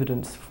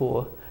evidence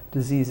for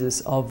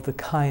diseases of the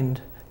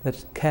kind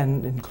that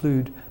can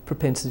include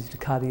propensity to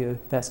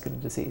cardiovascular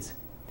disease.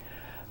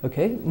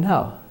 Okay,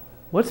 now,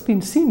 what's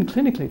been seen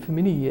clinically for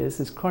many years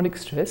is chronic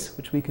stress,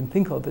 which we can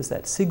think of as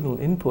that signal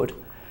input,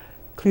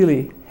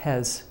 clearly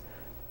has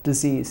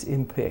disease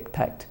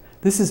impact.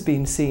 This has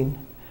been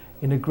seen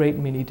in a great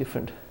many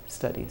different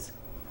studies.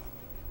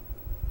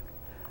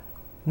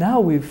 Now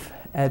we've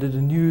added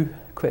a new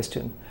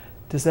question.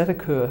 Does that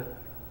occur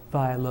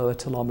via lower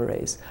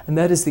telomerase? And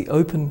that is the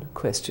open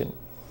question.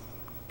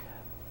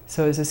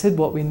 So as I said,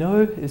 what we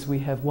know is we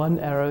have one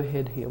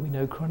arrowhead here. We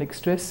know chronic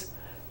stress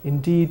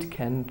indeed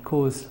can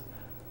cause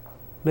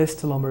less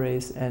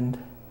telomerase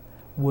and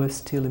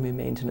worse telomere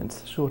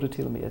maintenance, shorter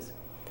telomeres,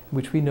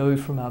 which we know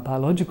from our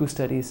biological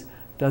studies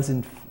does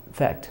in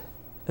fact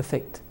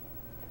affect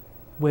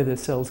whether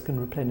cells can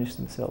replenish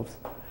themselves.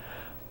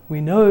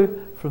 We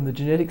know from the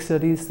genetic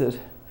studies that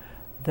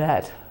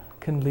that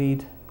can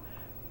lead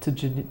to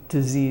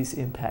disease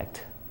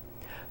impact.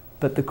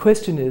 But the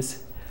question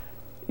is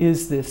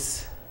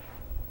this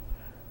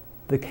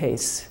the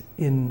case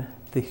in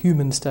the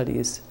human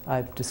studies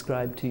I've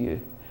described to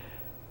you?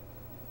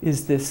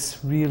 Is this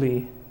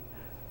really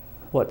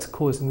what's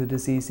causing the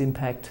disease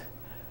impact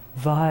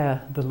via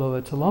the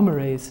lower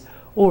telomerase,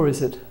 or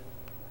is it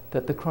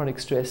that the chronic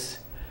stress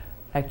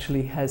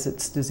actually has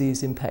its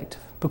disease impact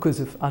because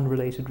of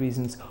unrelated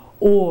reasons,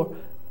 or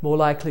more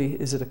likely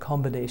is it a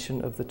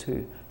combination of the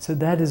two? So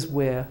that is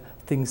where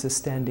things are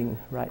standing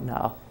right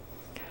now.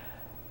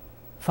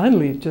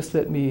 Finally, just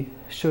let me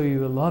show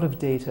you a lot of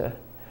data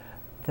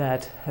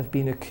that have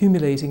been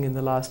accumulating in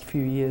the last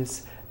few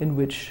years in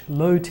which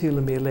low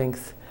telomere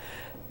length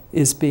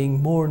is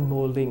being more and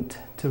more linked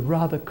to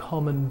rather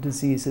common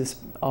diseases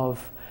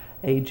of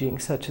aging,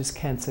 such as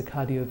cancer,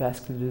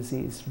 cardiovascular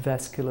disease,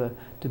 vascular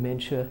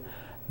dementia,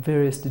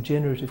 various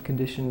degenerative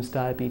conditions,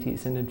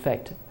 diabetes, and in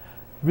fact,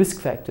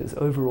 risk factors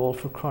overall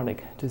for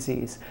chronic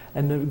disease.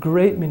 And a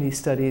great many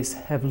studies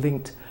have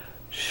linked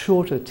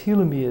shorter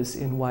telomeres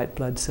in white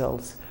blood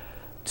cells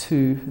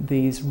to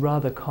these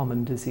rather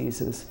common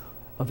diseases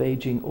of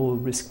aging or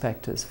risk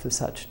factors for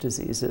such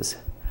diseases.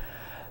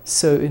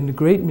 So in a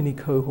great many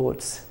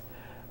cohorts,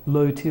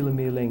 low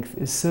telomere length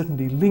is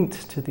certainly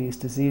linked to these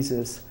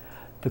diseases.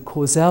 The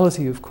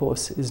causality, of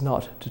course, is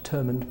not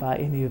determined by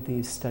any of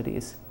these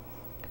studies.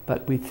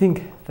 But we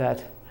think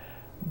that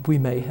we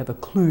may have a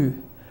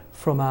clue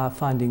from our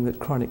finding that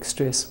chronic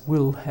stress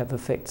will have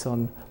effects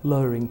on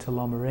lowering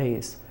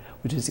telomerase,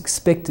 which is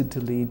expected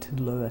to lead to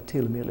lower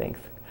telomere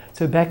length.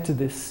 So back to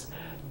this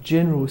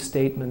general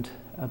statement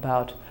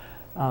about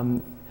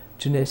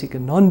genetic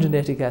and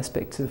non-genetic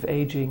aspects of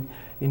aging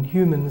in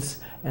humans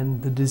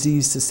and the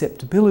disease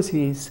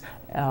susceptibilities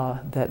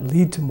that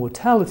lead to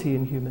mortality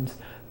in humans.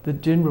 The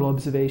general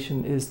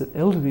observation is that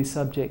elderly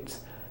subjects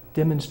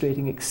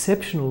demonstrating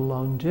exceptional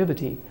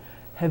longevity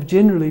have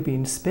generally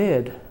been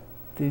spared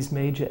these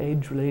major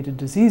age-related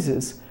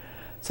diseases,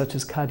 such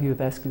as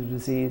cardiovascular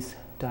disease,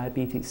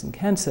 diabetes, and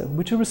cancer,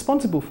 which are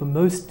responsible for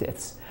most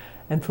deaths,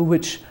 and for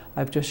which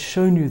I've just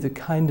shown you the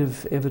kind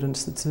of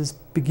evidence that's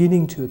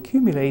beginning to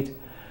accumulate,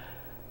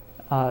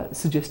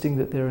 suggesting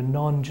that there are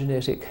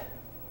non-genetic,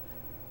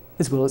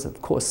 as well as,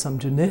 of course, some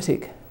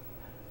genetic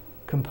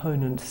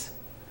components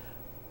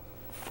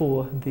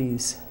for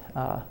these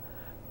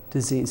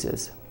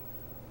diseases.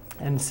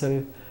 And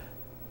so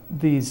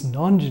these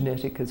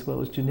non-genetic as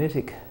well as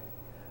genetic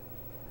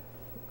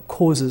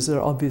causes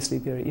are obviously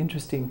very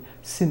interesting,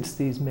 since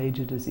these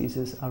major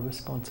diseases are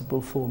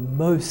responsible for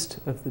most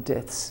of the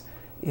deaths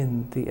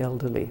in the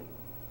elderly.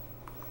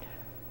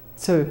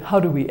 So how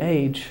do we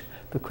age?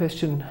 The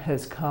question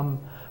has come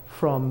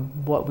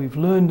from what we've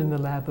learned in the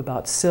lab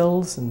about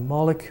cells and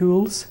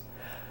molecules,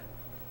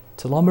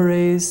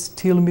 telomerase,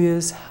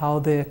 telomeres, how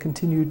their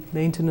continued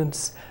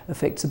maintenance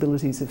affects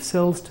abilities of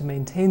cells to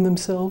maintain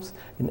themselves.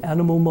 In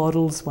animal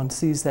models, one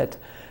sees that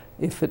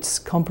if it's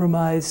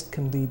compromised,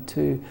 can lead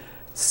to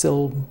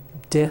cell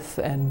death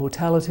and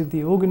mortality of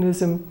the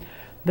organism.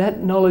 That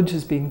knowledge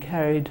has been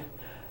carried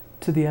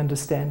to the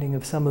understanding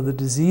of some of the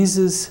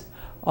diseases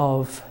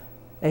of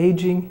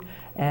aging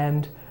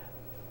and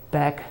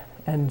back.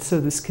 And so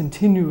this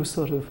continuous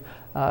sort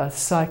of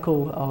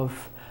cycle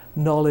of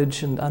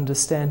knowledge and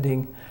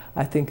understanding,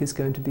 I think, is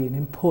going to be an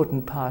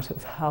important part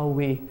of how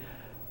we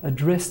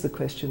address the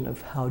question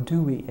of how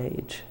do we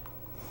age.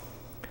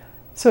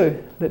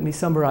 So let me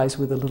summarize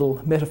with a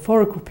little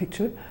metaphorical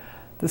picture.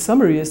 The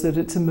summary is that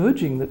it's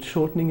emerging that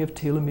shortening of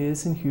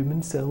telomeres in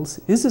human cells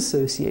is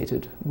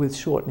associated with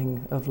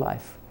shortening of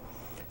life.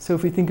 So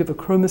if we think of a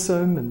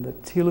chromosome and the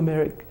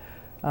telomeric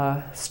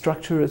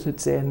structure at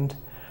its end,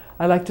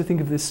 I like to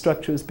think of this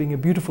structure as being a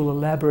beautiful,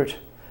 elaborate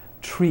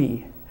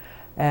tree.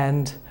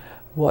 And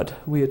what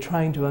we are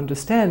trying to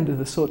understand are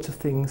the sorts of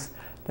things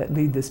that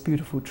lead this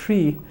beautiful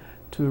tree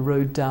to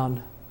erode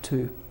down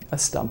to a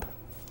stump.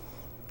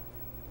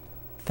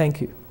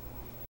 Thank you.